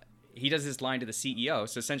 But he does this line to the CEO.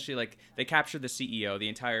 So essentially, like, they capture the CEO. The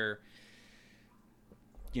entire,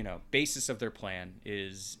 basis of their plan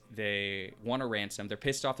is they want a ransom. They're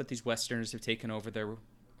pissed off that these Westerners have taken over their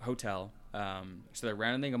hotel. So they're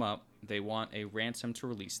rounding them up. They want a ransom to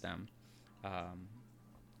release them.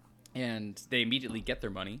 And they immediately get their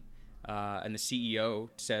money. And the CEO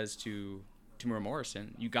says to Tamura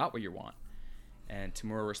Morrison, "You got what you want." And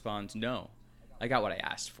Tamura responds, "No, I got what I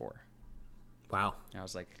asked for." Wow. And I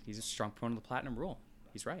was like, he's a strong proponent of the platinum rule.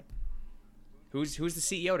 He's right. Who's the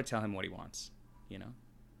CEO to tell him what he wants?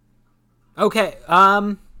 Okay.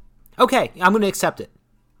 Okay. I'm going to accept it.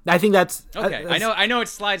 I think that's okay. I know it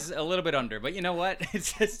slides a little bit under, but you know what?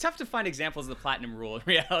 It's tough to find examples of the platinum rule in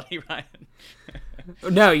reality, Ryan.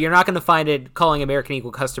 No, you're not going to find it calling American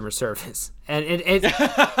Eagle customer service, and it's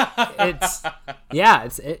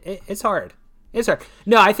hard. It's hard.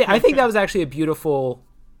 No, I think that was actually a beautiful.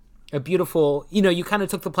 You kind of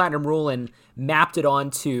took the platinum rule and mapped it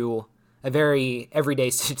onto a very everyday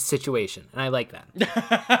situation, and I like that.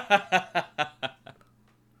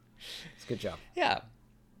 It's a good job. Yeah.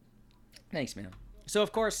 Thanks, man. So,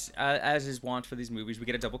 of course, as is wont for these movies, we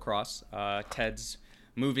get a double cross. Ted's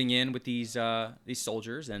moving in with these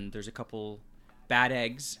soldiers, and there's a couple bad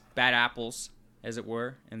apples, as it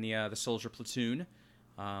were, in the soldier platoon.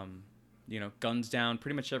 Guns down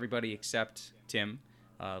pretty much everybody except Tim,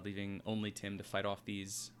 leaving only Tim to fight off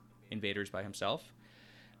these invaders by himself.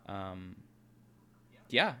 And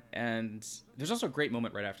there's also a great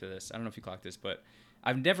moment right after this. I don't know if you clocked this, but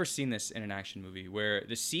I've never seen this in an action movie where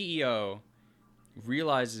the CEO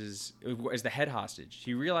realizes, as the head hostage,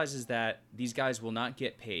 he realizes that these guys will not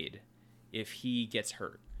get paid if he gets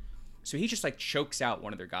hurt. So he just chokes out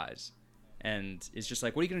one of their guys. and is just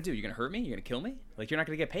like, what are you gonna do? You're gonna hurt me? You're gonna kill me? Like, you're not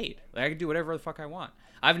gonna get paid. Like, I can do whatever the fuck I want.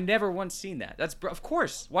 I've never once seen that. Of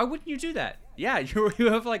course. Why wouldn't you do that? Yeah, you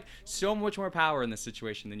have like so much more power in this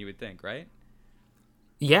situation than you would think, right?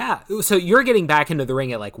 Yeah. So you're getting back into the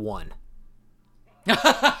ring at like 1.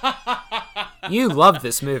 You love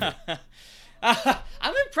this movie.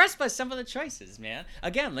 I'm impressed by some of the choices, man.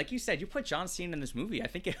 Again, like you said, you put John Cena in this movie. I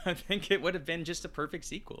think it would have been just a perfect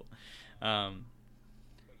sequel.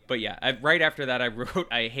 But yeah, right after that, I wrote,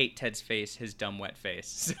 "I hate Ted's face, his dumb wet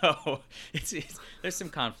face." So there's some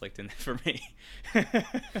conflict in there for me.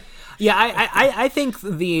 Yeah, I think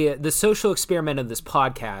the social experiment of this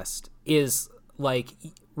podcast is like,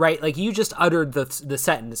 right, like you just uttered the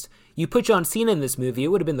sentence, "You put John Cena in this movie, it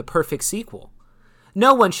would have been the perfect sequel."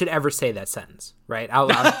 No one should ever say that sentence, right? Out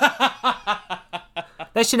loud.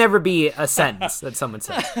 That should never be a sentence that someone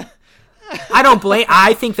says.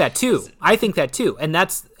 I think that too. And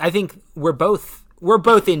I think we're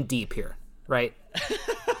both in deep here, right?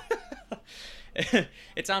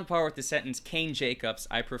 It's on par with the sentence, "Kane Jacobs,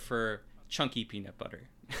 I prefer chunky peanut butter."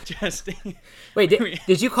 Just wait,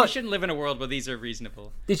 did you call? We shouldn't live in a world where these are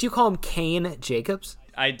reasonable. Did you call him Kane Jacobs?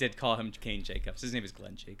 I did call him Kane Jacobs. His name is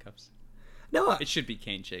Glenn Jacobs. No, it should be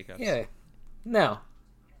Kane Jacobs. Yeah, no.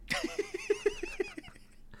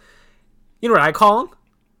 You know what I call him?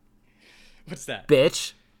 What's that?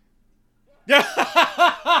 Bitch.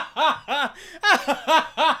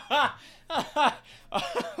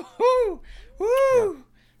 Woo!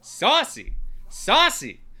 Saucy.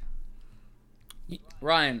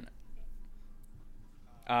 Ryan,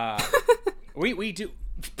 we do.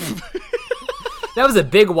 That was a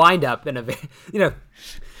big wind up and that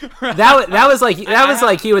was like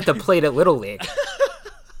you at the plate at Little League.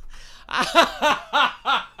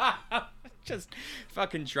 Just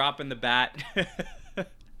fucking dropping the bat.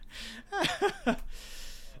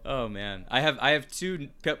 Oh man, I have 2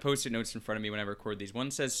 post-it notes in front of me when I record these. One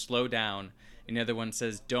says "slow down," and the other one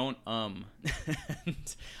says "don't."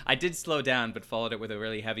 I did slow down, but followed it with a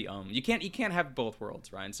really heavy You can't have both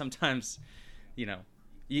worlds, Ryan. Sometimes, you got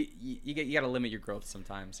to limit your growth.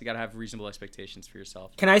 Sometimes you got to have reasonable expectations for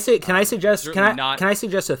yourself. Can I suggest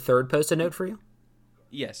a third post-it note for you?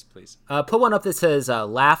 Yes, please. Put one up that says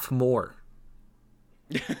 "laugh more."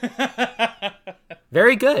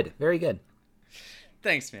 Very good.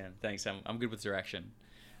 Thanks, man. Thanks. I'm good with direction.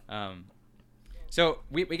 So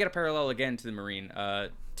we get a parallel again to the Marine.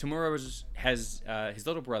 Tamura has his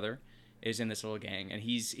little brother is in this little gang, and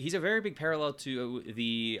he's a very big parallel to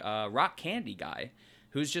the Rock Candy guy,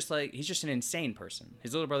 who's just like, he's just an insane person.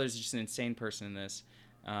 His little brother is just an insane person in this,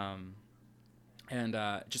 and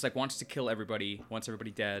just like wants to kill everybody, wants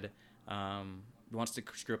everybody dead, wants to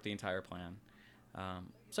screw up the entire plan.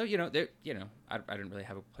 So I didn't really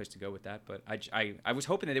have a place to go with that, but I was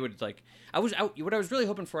hoping that they would what I was really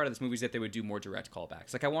hoping for out of this movie is that they would do more direct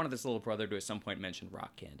callbacks. Like, I wanted this little brother to at some point mention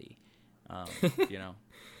Rock Candy,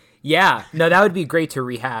 Yeah, no, that would be great to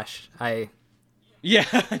rehash. Yeah,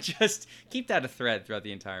 just keep that a thread throughout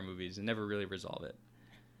the entire movies and never really resolve it.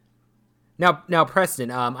 Now,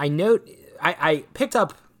 Preston, I picked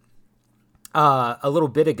up a little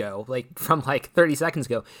bit ago, from 30 seconds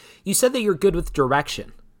ago, you said that you're good with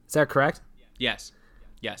direction. Is that correct? Yes.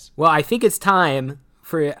 Well, I think it's time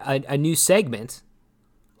for a new segment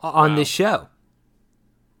on this show.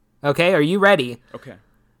 Okay, are you ready? Okay.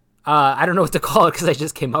 I don't know what to call it because I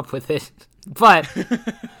just came up with it,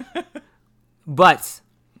 but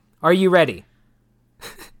are you ready?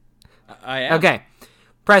 I am. Okay,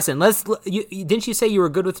 Preston, didn't you say you were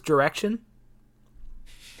good with direction?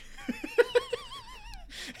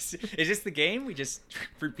 Is this the game? We just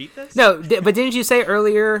repeat this? No, but didn't you say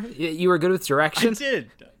earlier you were good with direction?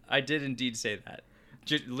 I did indeed say that.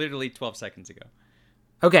 Just literally 12 seconds ago.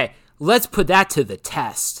 Okay, let's put that to the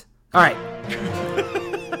test. All right.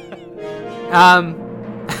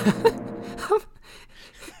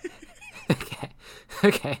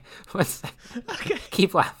 Okay. One second. Okay.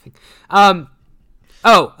 Keep laughing.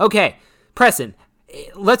 Okay. Preston,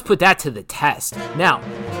 let's put that to the test. Now,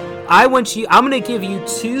 I'm going to give you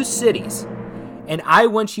 2 cities, and I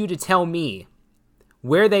want you to tell me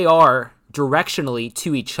where they are directionally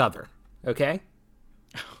to each other. Okay?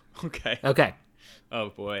 Okay. Okay. Oh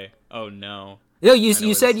boy. Oh no. No, you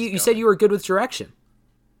said you were good with direction.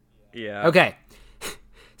 Yeah. Okay.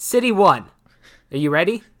 City 1. Are you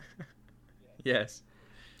ready? Yes.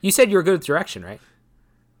 You said you were good with direction, right?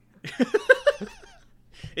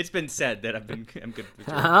 It's been said that I'm good with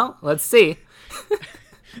direction. Let's see.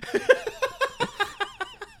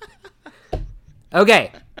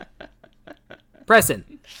 Okay.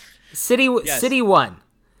 Preston. City 1.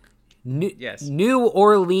 Yes. New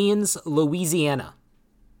Orleans, Louisiana.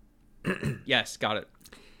 Yes, got it.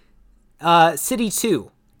 City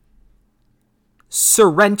 2,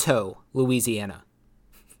 Sorrento, Louisiana.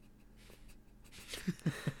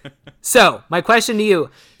 So, my question to you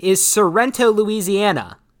is Sorrento,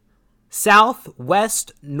 Louisiana, south,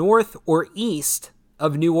 west, north, or east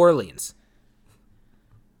of New Orleans?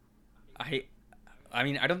 I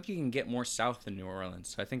mean, I don't think you can get more south than New Orleans.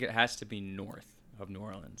 So I think it has to be north of New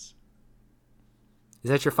Orleans. Is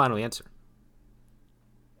that your final answer?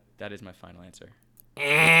 That is my final answer.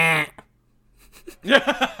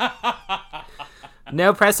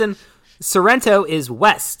 No, Preston. Sorrento is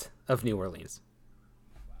west of New Orleans.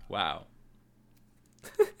 Wow.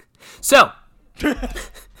 So,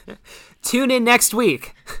 tune in next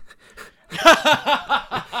week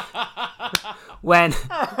when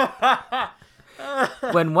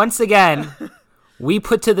once again we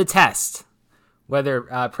put to the test whether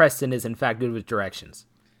Preston is in fact good with directions.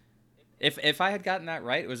 If I had gotten that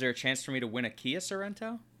right, was there a chance for me to win a Kia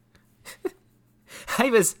Sorrento?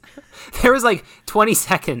 There was like 20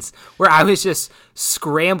 seconds where I was just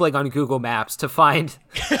scrambling on Google Maps to find,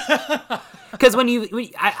 because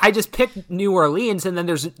I just picked New Orleans and then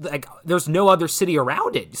there's no other city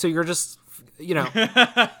around it, so you're just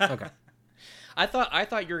okay. I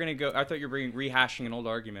thought you were rehashing an old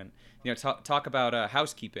argument. Talk about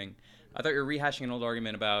housekeeping. I thought you were rehashing an old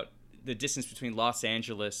argument about the distance between Los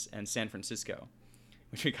Angeles and San Francisco,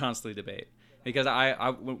 which we constantly debate. Because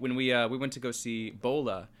when we went to go see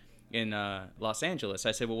Bola in Los Angeles,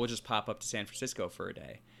 I said, well, we'll just pop up to San Francisco for a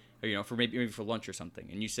day, or for maybe for lunch or something.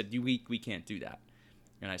 And you said we can't do that.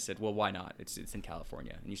 And I said, well, why not? It's in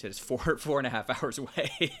California. And you said it's 4.5 hours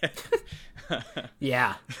away.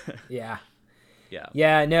 Yeah.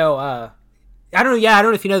 No. I don't know. Yeah, I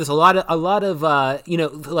don't know if you know this. A lot of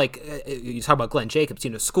you talk about Glenn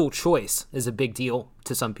Jacobs. School choice is a big deal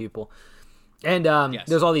to some people. And yes.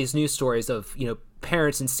 There's all these news stories of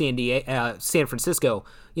parents in San Francisco,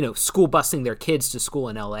 school busing their kids to school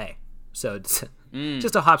in L.A. So it's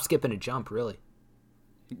just a hop, skip, and a jump, really.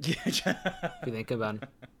 If you think about it.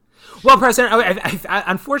 Well, President, I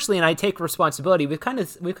unfortunately, and I take responsibility, we've kind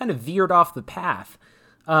of veered off the path.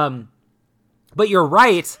 But you're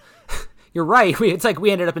right. You're right. It's like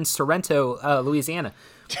we ended up in Sorrento, Louisiana.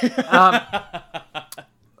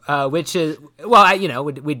 Which is,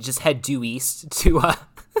 well, we just head due east to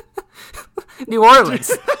New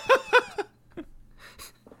Orleans.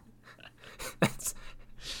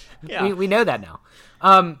 We know that now.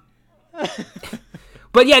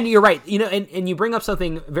 But yeah, you're right. And you bring up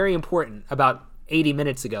something very important about 80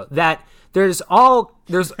 minutes ago, that there's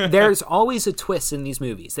always a twist in these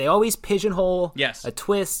movies. They always pigeonhole a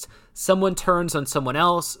twist. Someone turns on someone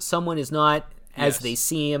else. Someone is not as they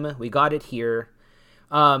seem. We got it here.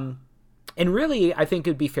 And really, I think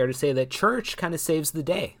it'd be fair to say that Church kind of saves the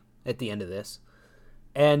day at the end of this,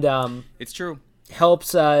 and it's true.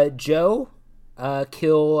 Helps Joe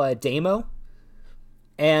kill Damo,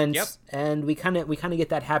 and we kind of get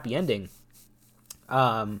that happy ending.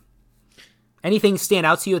 Anything stand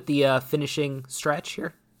out to you at the finishing stretch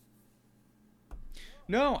here?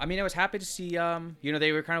 No, I mean, I was happy to see.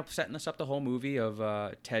 They were kind of setting us up the whole movie of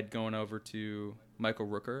Ted going over to Michael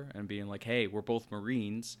Rooker and being like, hey, we're both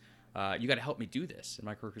Marines. You got to help me do this. And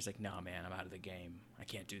Michael Rooker's like, nah, man, I'm out of the game. I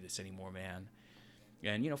can't do this anymore, man.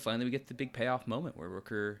 And, finally we get the big payoff moment where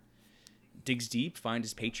Rooker digs deep, finds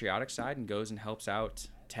his patriotic side, and goes and helps out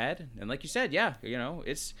Ted. And like you said,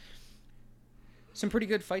 it's some pretty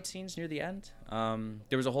good fight scenes near the end.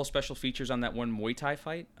 There was a whole special features on that one Muay Thai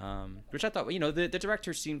fight, which I thought, the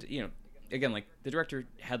director seemed, again, like the director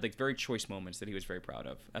had like very choice moments that he was very proud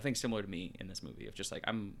of. I think similar to me in this movie of just like,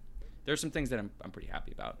 there's some things that I'm pretty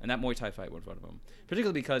happy about. And that Muay Thai fight was one of them,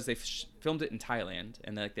 particularly because they filmed it in Thailand,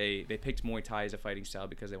 and like they picked Muay Thai as a fighting style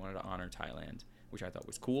because they wanted to honor Thailand, which I thought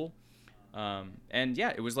was cool. And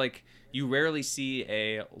yeah, it was like, you rarely see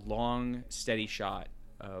a long, steady shot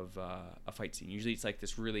of a fight scene. Usually it's like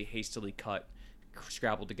this really hastily cut,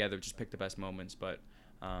 scrabbled together, just pick the best moments. But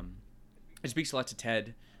it speaks a lot to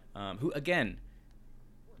Ted, who again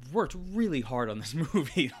worked really hard on this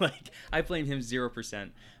movie. Like, I blame him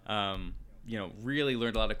 0%. Really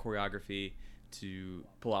learned a lot of choreography to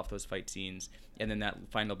pull off those fight scenes, and then that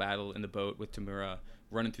final battle in the boat with Tamura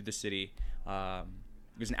running through the city.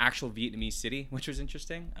 It was an actual Vietnamese city, which was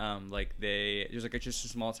interesting. There's like just a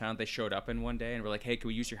small town they showed up in one day and were like, hey, can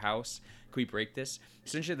we use your house? Can we break this?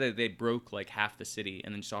 Essentially, they broke like half the city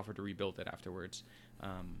and then just offered to rebuild it afterwards,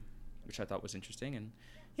 which I thought was interesting. And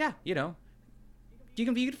yeah, you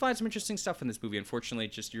can find some interesting stuff in this movie. Unfortunately,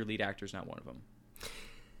 just your lead actor is not one of them.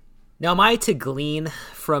 Now, am I to glean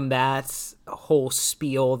from that whole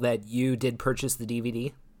spiel that you did purchase the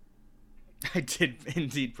DVD? I did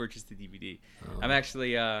indeed purchase the DVD. Oh. I'm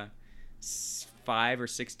actually 5 or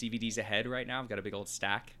 6 DVDs ahead right now. I've got a big old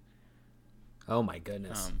stack. Oh my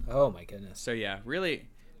goodness! So yeah, really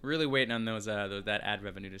waiting on those that ad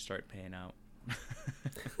revenue to start paying out.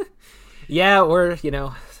 Yeah, or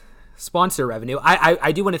sponsor revenue.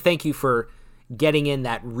 I do want to thank you for getting in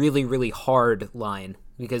that really hard line,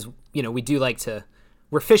 because we do like to,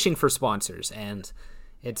 we're fishing for sponsors, and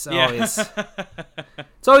it's always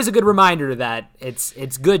it's always a good reminder that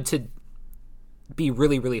it's good to be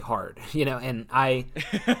really hard, and I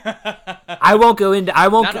won't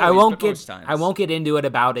get into it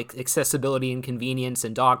about accessibility and convenience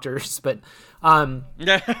and doctors, but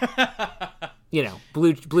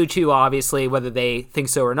Blue Chew, obviously, whether they think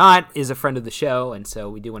so or not, is a friend of the show, and so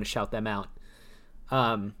we do want to shout them out.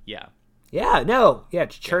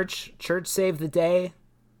 Church saved the day.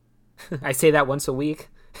 I say that once a week.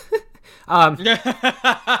 And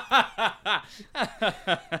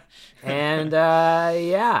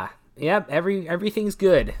everything's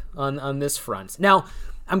good on this front. Now,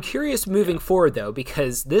 I'm curious moving forward, though,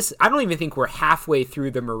 because I don't even think we're halfway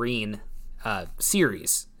through the Marine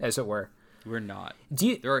series, as it were. We're not.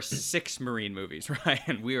 There are 6 Marine movies,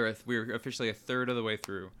 Ryan. We're officially a third of the way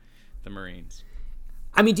through the Marines.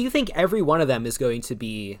 I mean, do you think every one of them is going to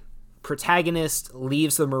be protagonist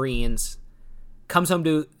leaves the Marines, comes home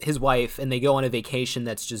to his wife, and they go on a vacation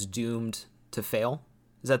that's just doomed to fail?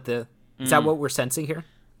 Is that what we're sensing here?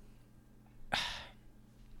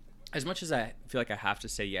 As much as I feel like I have to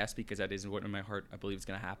say yes, because that is what in my heart I believe is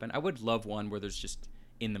going to happen, I would love one where there's just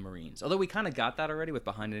in the Marines. Although we kind of got that already with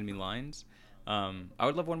Behind Enemy Lines. I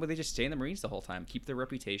would love one where they just stay in the Marines the whole time, keep their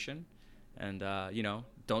reputation, and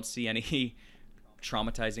don't see any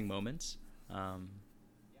traumatizing moments.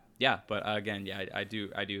 But again, I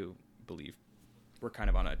do believe we're kind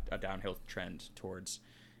of on a downhill trend towards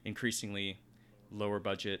increasingly lower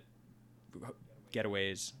budget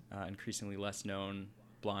getaways, increasingly less known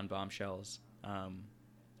blonde bombshells, but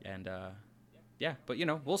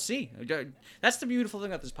we'll see. That's the beautiful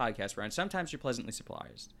thing about this podcast, Ryan. Sometimes you're pleasantly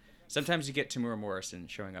surprised. Sometimes you get Tamura Morrison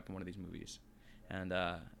showing up in one of these movies, and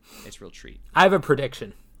it's a real treat. I have a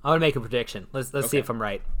prediction. I want to make a prediction. Let's see if I'm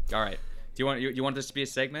right. All right. Do you want this to be a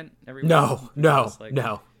segment every week? No.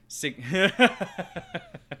 Signature.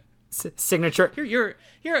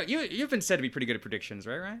 You've been said to be pretty good at predictions,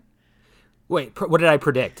 right, Ryan? Wait, what did I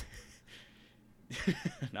predict?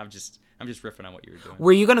 I'm just riffing on what you were doing.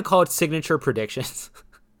 Were you going to call it signature predictions?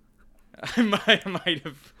 I might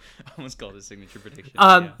have almost called it signature prediction.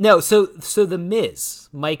 No. So the Miz,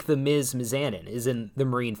 Mike the Miz Mizanin, is in the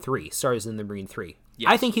Marine 3. Stars in the Marine 3.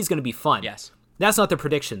 Yes. I think he's going to be fun. Yes. That's not the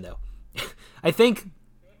prediction, though. I think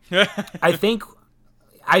it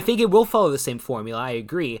will follow the same formula. I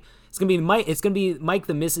agree. It's gonna be Mike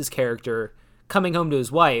the Miz's character coming home to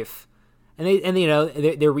his wife, and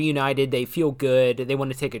they're reunited. They feel good. They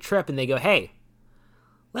want to take a trip, and they go, "Hey,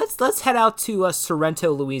 let's head out to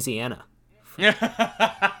Sorrento, Louisiana." And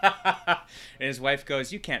his wife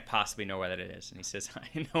goes, "You can't possibly know where that is." And he says,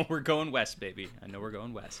 "I know we're going west, baby. I know we're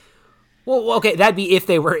going west." Well, okay, that'd be if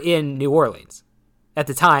they were in New Orleans at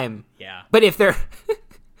the time. Yeah. But if they're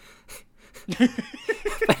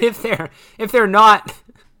if they're not,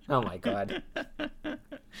 oh my God.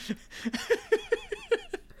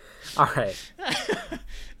 All right.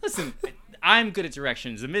 Listen, I'm good at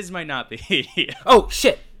directions. The Miz might not be. Oh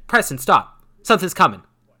shit, Preston, stop! Something's coming.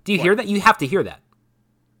 Do you hear that? You have to hear that.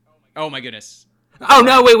 Oh my goodness. Oh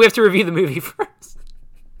no! Wait, we have to review the movie first.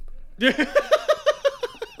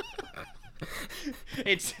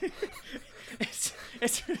 It's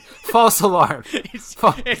false alarm.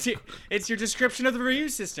 It's your description of the review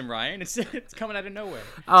system, Ryan. It's coming out of nowhere.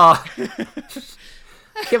 Oh, I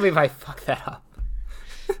can't believe I fucked that up.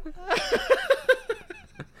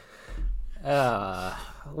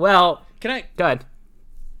 Well, can I go ahead?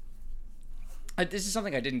 This is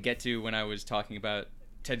something I didn't get to when I was talking about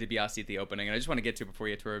Ted DiBiase at the opening, and I just want to get to it before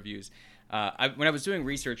we get to our reviews. When I was doing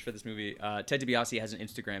research for this movie, Ted DiBiase has an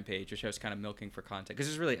Instagram page, which I was kind of milking for content, because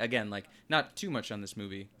there's really, again, like, not too much on this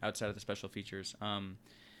movie outside of the special features. And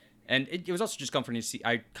it was also just comforting to see.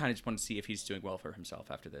 I kind of just wanted to see if he's doing well for himself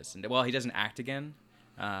after this. And while he doesn't act again,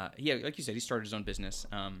 like you said, he started his own business.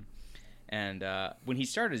 And when he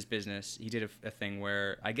started his business, he did a thing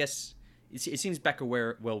where, I guess, it seems Becca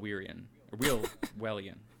Wellian.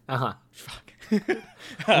 Uh-huh. Fuck.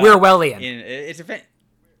 We're Wellian. It's a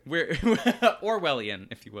We're Orwellian,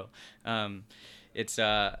 if you will.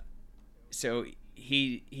 So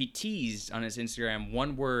he teased on his Instagram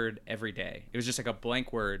one word every day. It was just like a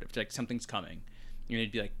blank word, like something's coming. And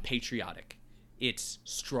it'd be like patriotic. It's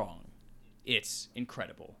strong. It's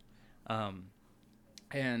incredible.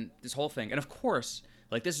 And this whole thing, and of course,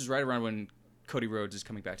 like this is right around when Cody Rhodes is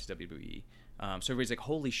coming back to WWE. So everybody's like,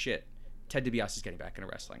 holy shit, Ted DiBiase is getting back into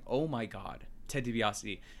wrestling. Oh my God, Ted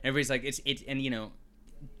DiBiase. And everybody's like, it's, and you know,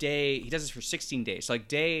 he does this for 16 days. So like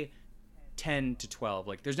day 10 to 12,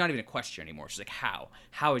 like there's not even a question anymore. She's like,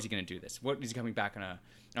 how is he going to do this? What is he coming back on a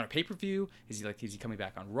pay-per-view? Is he coming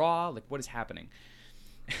back on Raw? Like what is happening?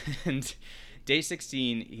 And day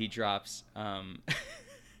 16, he drops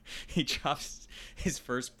his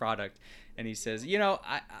first product, and he says, you know,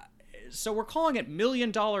 so we're calling it $1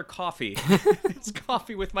 Million Coffee. It's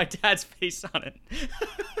coffee with my dad's face on it.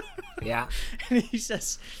 Yeah. And he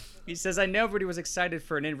says, I know everybody was excited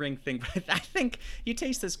for an in-ring thing, but I think you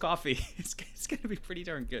taste this coffee, it's going to be pretty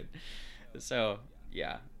darn good. So,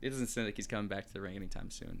 yeah, it doesn't sound like he's coming back to the ring anytime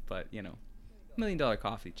soon, but, you know, $1 Million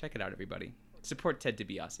Coffee. Check it out, everybody. Support Ted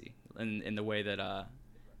DiBiase in the way that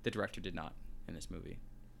the director did not in this movie.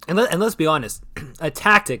 And let's be honest, a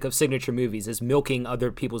tactic of Signature Movies is milking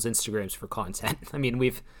other people's Instagrams for content. I mean,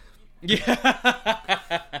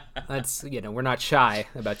 that's, you know, we're not shy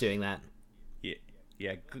about doing that.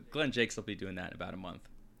 Yeah, Glenn Jakes will be doing that in about a month.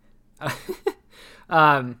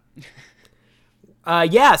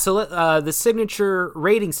 Yeah, so the Signature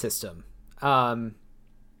rating system. Do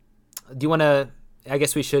you want to, I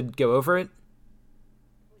guess we should go over it?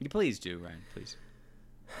 You please do, Ryan, please.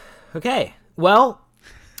 Okay, well,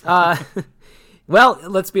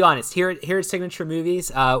 let's be honest. Here at Signature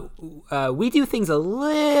Movies, we do things a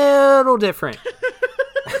little different.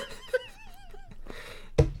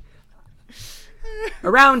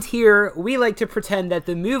 Around here, we like to pretend that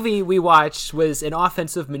the movie we watched was an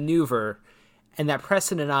offensive maneuver and that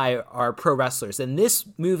Preston and I are pro wrestlers. And this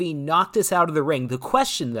movie knocked us out of the ring. The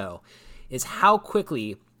question, though, is how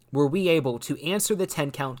quickly were we able to answer the 10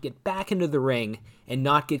 count, get back into the ring, and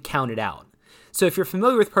not get counted out? So if you're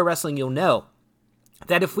familiar with pro wrestling, you'll know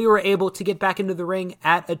that if we were able to get back into the ring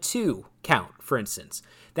at a 2 count, for instance,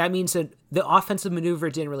 that means that the offensive maneuver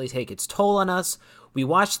didn't really take its toll on us. We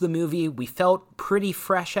watched the movie. We felt pretty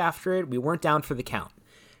fresh after it. We weren't down for the count.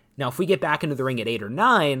 Now, if we get back into the ring at 8 or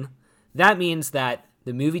 9, that means that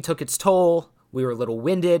the movie took its toll. We were a little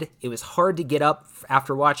winded. It was hard to get up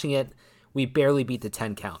after watching it. We barely beat the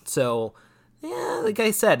 10 count. So, yeah, like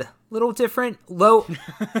I said, a little different,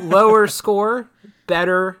 lower score,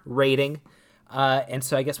 better rating. And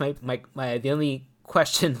so I guess the only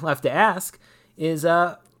question left to ask is,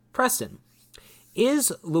 Preston,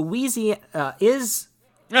 is Louisiana,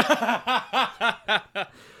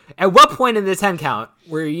 at what point in the 10 count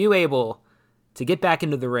were you able to get back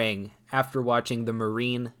into the ring after watching The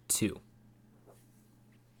Marine 2?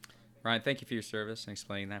 Ryan, thank you for your service and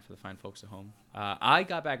explaining that for the fine folks at home. I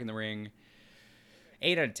got back in the ring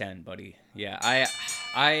 8 out of 10, buddy. Yeah,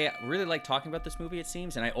 I really like talking about this movie, it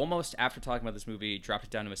seems, and I almost, after talking about this movie, dropped it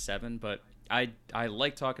down to a 7, but I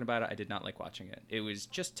like talking about it. I did not like watching it. It was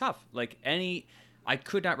just tough. I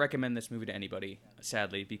could not recommend this movie to anybody,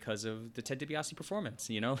 sadly, because of the Ted DiBiase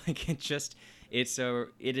performance, you know? Like, it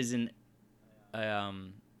is an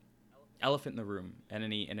elephant in the room in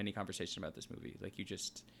any conversation about this movie. Like, you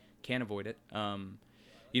just can't avoid it.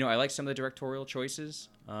 You know, I like some of the directorial choices.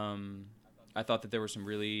 I thought that there were some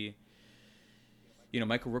really, you know,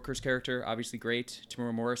 Michael Rooker's character, obviously great.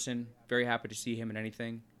 Tamura Morrison, very happy to see him in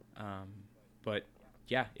anything. But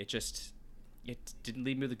yeah, it didn't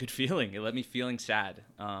leave me with a good feeling. It left me feeling sad.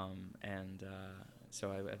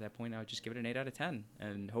 So at that point, I would just give it an 8 out of 10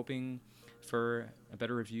 and hoping for a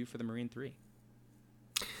better review for The Marine 3.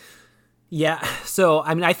 Yeah, so,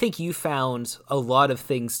 I mean, I think you found a lot of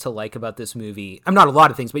things to like about this movie. I'm not a lot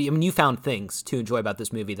of things, but I mean, you found things to enjoy about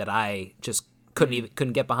this movie that I just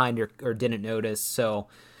couldn't get behind or didn't notice. So,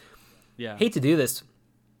 yeah, hate to do this,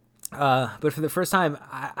 but for the first time,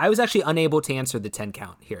 I was actually unable to answer the 10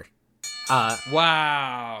 count here.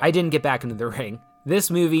 Wow. I didn't get back into the ring. This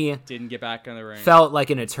movie didn't get back in the ring. Felt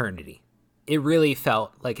like an eternity. It really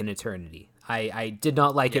felt like an eternity. I did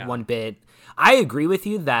not like it one bit. I agree with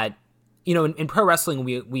you that, you know, in pro wrestling,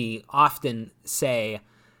 we often say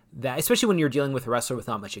that, especially when you're dealing with a wrestler with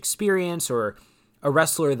not much experience or a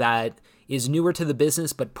wrestler that is newer to the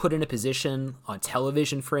business but put in a position on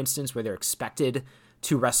television, for instance, where they're expected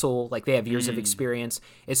to wrestle, like they have years of experience.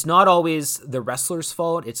 It's not always the wrestler's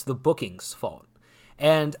fault, it's the booking's fault.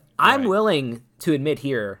 And I'm willing to admit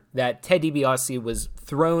here that Ted DiBiase was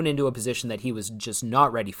thrown into a position that he was just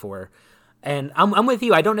not ready for. And I'm with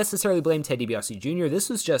you. I don't necessarily blame Ted DiBiase Jr. This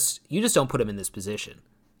was just, you just don't put him in this position.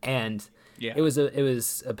 And Yeah. It was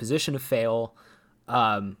a position to fail.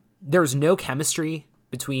 There was no chemistry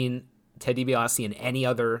between Ted DiBiase and any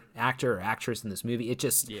other actor or actress in this movie. It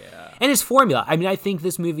just and his formula. I mean, I think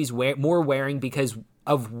this movie's more wearing because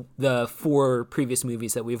of the 4 previous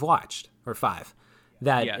movies that we've watched, or 5.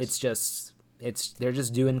 That they're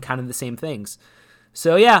just doing kind of the same things.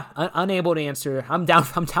 So yeah, unable to answer. I'm down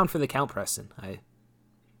for the count, Preston. I'm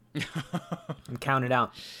counted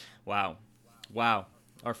out. Wow.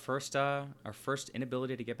 Our first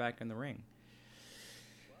inability to get back in the ring.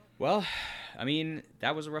 Well, I mean,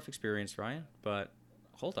 that was a rough experience, Ryan, but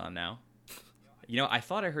hold on now. I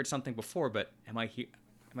thought I heard something before, but am I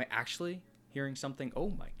actually hearing something? Oh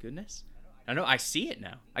my goodness. I know, I see it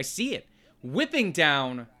now. I see it. Whipping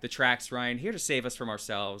down the tracks, Ryan, here to save us from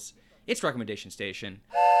ourselves. It's Recommendation Station.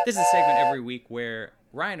 This is a segment every week where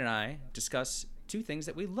Ryan and I discuss 2 things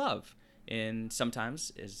that we love, and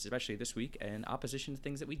sometimes, especially this week, in opposition to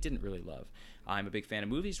things that we didn't really love. I'm a big fan of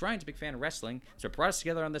movies. Ryan's a big fan of wrestling. So it brought us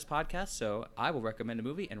together on this podcast, so I will recommend a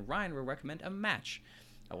movie, and Ryan will recommend a match.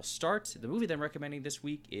 I will start. The movie that I'm recommending this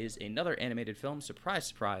week is another animated film. Surprise,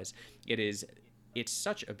 surprise. It's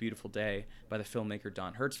Such a Beautiful Day by the filmmaker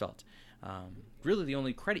Don Hertzfeldt. Really, the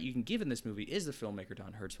only credit you can give in this movie is the filmmaker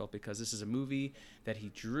Don Hertzfeldt, because this is a movie that he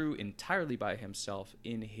drew entirely by himself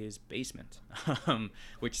in his basement,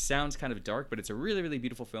 which sounds kind of dark, but it's a really, really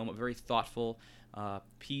beautiful film, a very thoughtful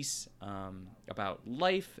piece about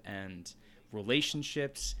life and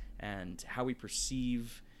relationships and how we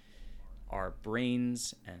perceive our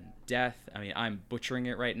brains and death. I mean, I'm butchering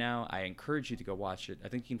it right now. I encourage you to go watch it. I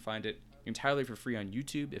think you can find it entirely for free on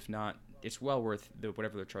YouTube. If not, it's well worth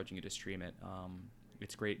whatever they're charging you to stream it.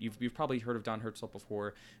 It's great. You've probably heard of Don Hertzfeldt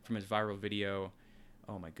before from his viral video.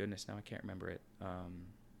 Oh my goodness, now I can't remember it.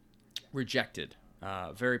 Rejected.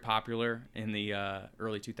 Very popular in the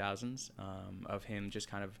early 2000s, of him just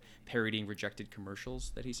kind of parodying rejected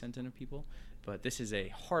commercials that he sent into people. But this is a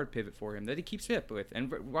hard pivot for him that he keeps fit with.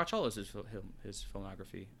 And watch all his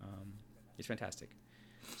filmography. It's fantastic.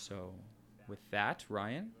 So with that,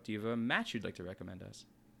 Ryan, do you have a match you'd like to recommend us?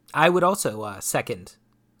 I would also second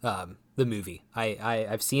the movie.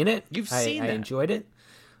 I've seen it. You've seen it. I enjoyed it.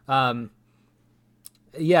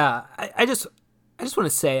 Yeah, I just want to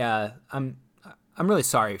say I'm really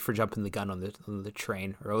sorry for jumping the gun on the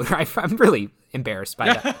train earlier. I'm really embarrassed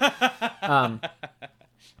by that.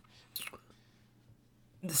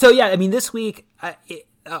 So yeah, I mean, this week,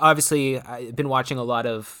 obviously, I've been watching a lot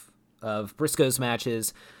of Briscoes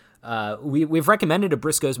matches. We've recommended a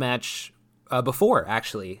Briscoes match before,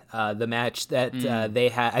 actually. The match that they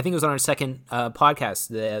had, I think it was on our second podcast,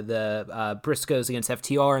 the Briscoes against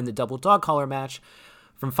FTR and the Double Dog Collar match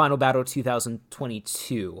from Final Battle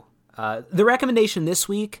 2022. The recommendation this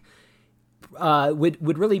week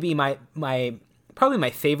would really be probably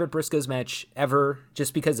my favorite Briscoes match ever,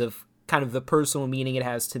 just because of kind of the personal meaning it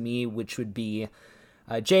has to me, which would be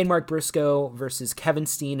Jay and Mark Briscoe versus Kevin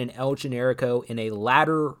Steen and El Generico in a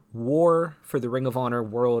ladder war for the Ring of Honor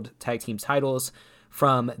World Tag Team titles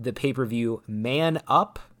from the pay-per-view Man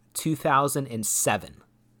Up 2007.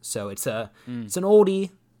 So it's an oldie.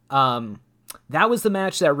 That was the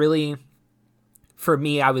match that really, for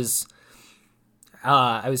me, I was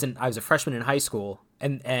a freshman in high school,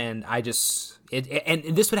 and I just and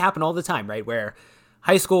this would happen all the time, right? Where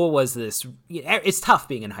high school was this, it's tough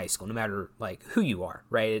being in high school, no matter like who you are,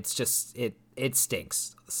 right? It's just, it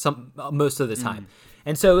stinks most of the time.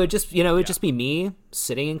 And so it just, it'd just be me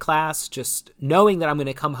sitting in class, just knowing that I'm going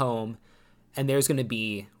to come home and there's going to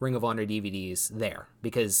be Ring of Honor DVDs there,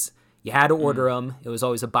 because you had to order them. It was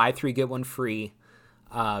always a buy 3, get 1 free.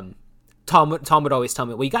 Tom would always tell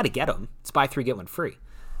me, well, you got to get them. It's buy 3, get 1 free.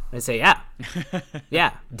 And I'd say,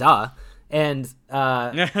 yeah, duh. And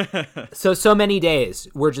so many days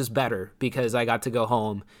were just better because I got to go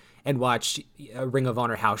home and watch a Ring of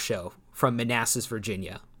Honor house show from Manassas,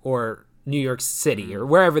 Virginia, or New York City, or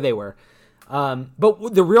wherever they were.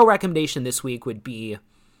 But the real recommendation this week would be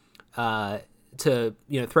to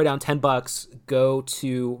throw down $10, go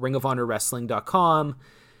to ringofhonorwrestling.com.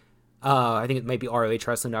 I think it might be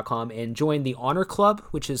ROHwrestling.com, and join the Honor Club,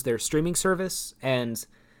 which is their streaming service. And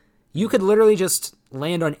you could literally just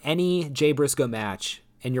land on any Jay Briscoe match,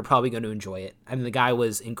 and you're probably going to enjoy it. I mean, the guy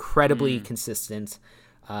was incredibly consistent.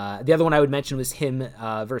 The other one I would mention was him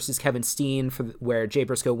versus Kevin Steen, where Jay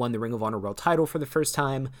Briscoe won the Ring of Honor World title for the first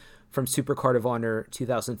time from Supercard of Honor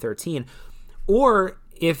 2013. Or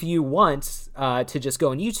if you want to just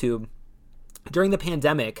go on YouTube, during the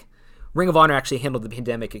pandemic, Ring of Honor actually handled the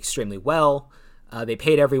pandemic extremely well. They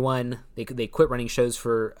paid everyone. They quit running shows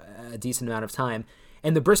for a decent amount of time.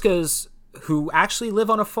 And the Briscoes, who actually live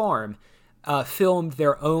on a farm, filmed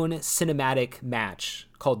their own cinematic match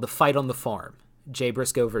called The Fight on the Farm. Jay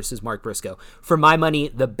Briscoe versus Mark Briscoe. For my money,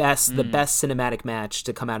 the best cinematic match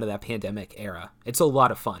to come out of that pandemic era. It's a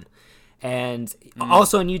lot of fun. And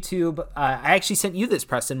also on YouTube, I actually sent you this,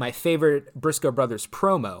 Preston, my favorite Briscoe Brothers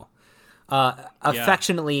promo.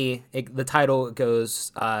 Affectionately, the title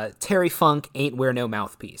goes, Terry Funk Ain't Wear No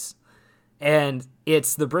Mouthpiece. And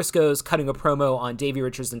it's the Briscoes cutting a promo on Davey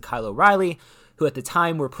Richards and Kyle O'Reilly, who at the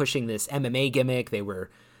time were pushing this MMA gimmick. They were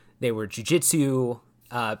jiu-jitsu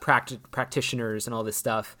practitioners and all this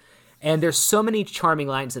stuff. And there's so many charming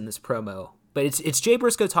lines in this promo. But it's Jay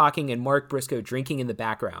Briscoe talking and Mark Briscoe drinking in the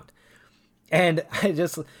background. And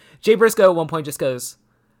Jay Briscoe at one point just goes,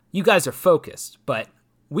 "You guys are focused, but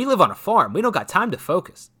we live on a farm. We don't got time to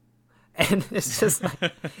focus." And it's just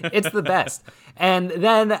like, it's the best. And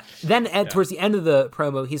then towards the end of the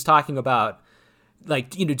promo, he's talking about, like,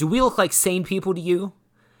 do we look like sane people to you?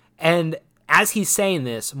 And as he's saying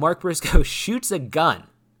this, Mark Briscoe shoots a gun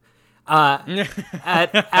at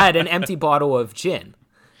an empty bottle of gin.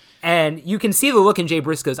 And you can see the look in Jay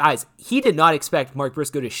Briscoe's eyes. He did not expect Mark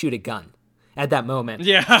Briscoe to shoot a gun at that moment.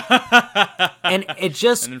 Yeah. And it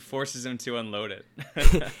just... And then forces him to unload it.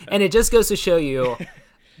 And it just goes to show you,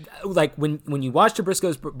 like, when you watch the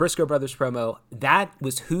Briscoe Brothers promo, that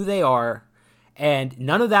was who they are, and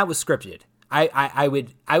none of that was scripted. I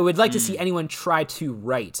would like to see anyone try to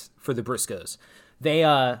write for the Briscoes.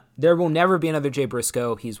 There will never be another Jay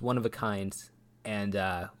Briscoe. He's one of a kind, and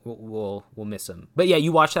we'll miss him. But yeah,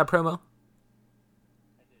 you watched that promo?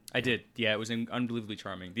 I did. Yeah, it was unbelievably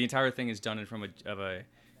charming. The entire thing is done in front of a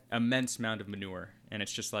immense amount of manure, and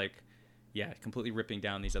it's just like, yeah, completely ripping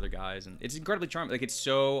down these other guys, and it's incredibly charming. Like, it's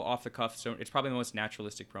so off the cuff. So it's probably the most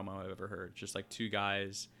naturalistic promo I've ever heard. Just like two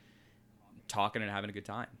guys talking and having a good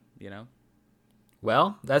time.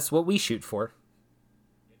 Well, that's what we shoot for.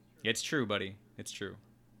 It's true, buddy. It's true.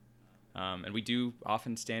 And we do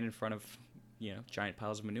often stand in front of, giant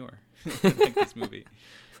piles of manure, like this movie.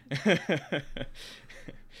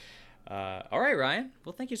 All right, Ryan.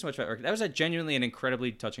 Well, thank you so much for that. That was genuinely an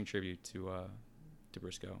incredibly touching tribute to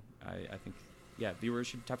Briscoe. I think, viewers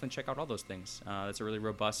should definitely check out all those things. That's a really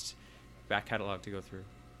robust back catalog to go through.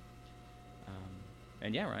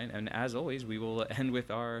 And yeah, Ryan, and as always, we will end with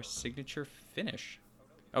our signature finish.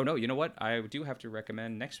 Oh, no, you know what? I do have to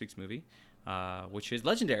recommend next week's movie, which is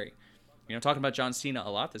Legendary. Talking about John Cena a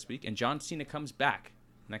lot this week, and John Cena comes back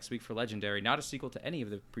next week for Legendary, not a sequel to any of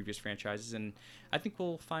the previous franchises, and I think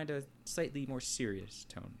we'll find a slightly more serious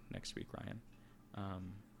tone next week, Ryan.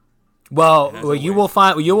 You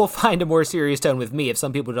will find a more serious tone with me if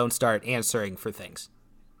some people don't start answering for things.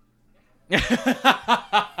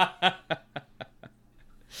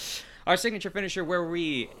 Our signature finisher, where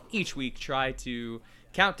we each week try to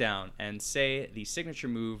count down and say the signature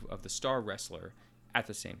move of the star wrestler at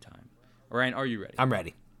the same time. Ryan, are you ready? I'm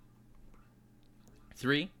ready.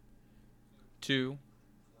 3, 2,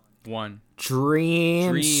 1.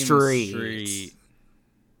 Dream Street.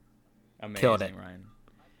 Amazing, Killed it. Ryan.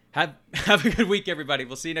 Have a good week, everybody.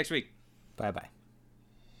 We'll see you next week. Bye-bye.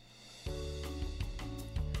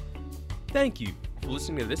 Thank you for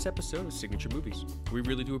listening to this episode of Signature Movies. We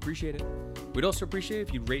really do appreciate it. We'd also appreciate it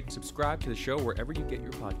if you'd rate and subscribe to the show wherever you get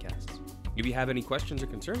your podcasts. If you have any questions or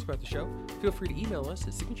concerns about the show, feel free to email us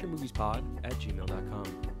at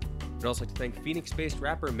signaturemoviespod@gmail.com. We'd also like to thank Phoenix-based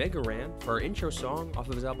rapper Mega Ran for our intro song off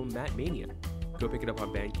of his album Matt Mania. Go pick it up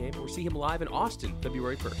on Bandcamp or see him live in Austin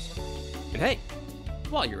February 1st. And hey,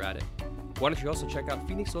 while you're at it, why don't you also check out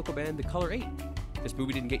Phoenix local band The Color 8? If this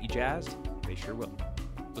movie didn't get you jazzed, they sure will.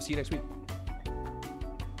 We'll see you next week.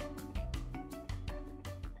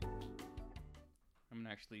 I'm going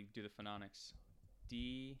to actually do the phononics.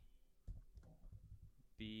 D,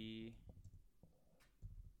 B,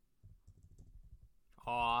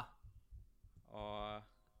 Aw.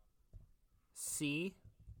 C.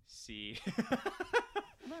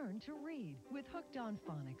 Learn to read with Hooked on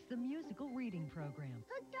Phonics, the musical reading program.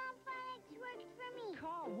 Hooked on Phonics works for me.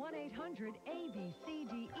 Call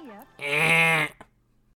 1-800-ABCDEF.